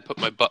instead and put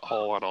my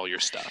butthole on all your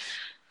stuff.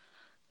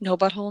 No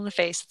butthole in the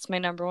face. It's my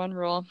number one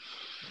rule.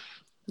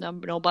 No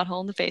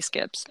butthole in the face,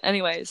 Gibbs.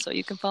 Anyway, so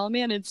you can follow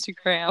me on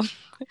Instagram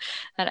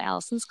at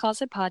Allison's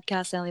Closet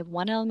Podcast. I only have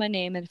one L in my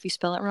name, and if you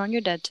spell it wrong, you're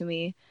dead to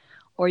me.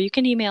 Or you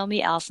can email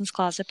me,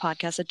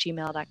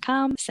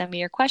 allisonsclosetpodcast@gmail.com. Send me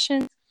your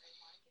questions,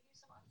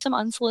 some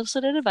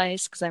unsolicited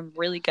advice, because I'm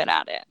really good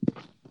at it.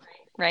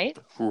 Right?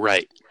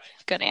 Right.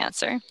 Good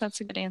answer. That's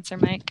a good answer,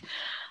 Mike.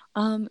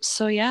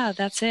 So yeah,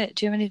 that's it.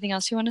 Do you have anything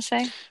else you want to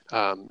say?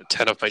 10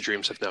 of my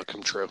dreams have now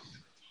come true.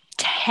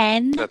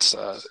 10? That's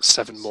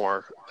 7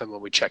 more than when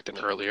we checked in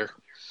earlier.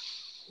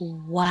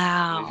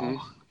 Wow.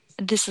 Mm-hmm.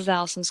 This is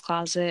Allison's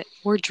Closet,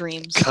 where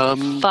dreams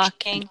come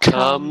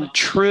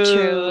true.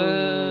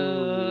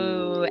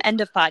 End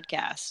of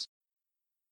podcast.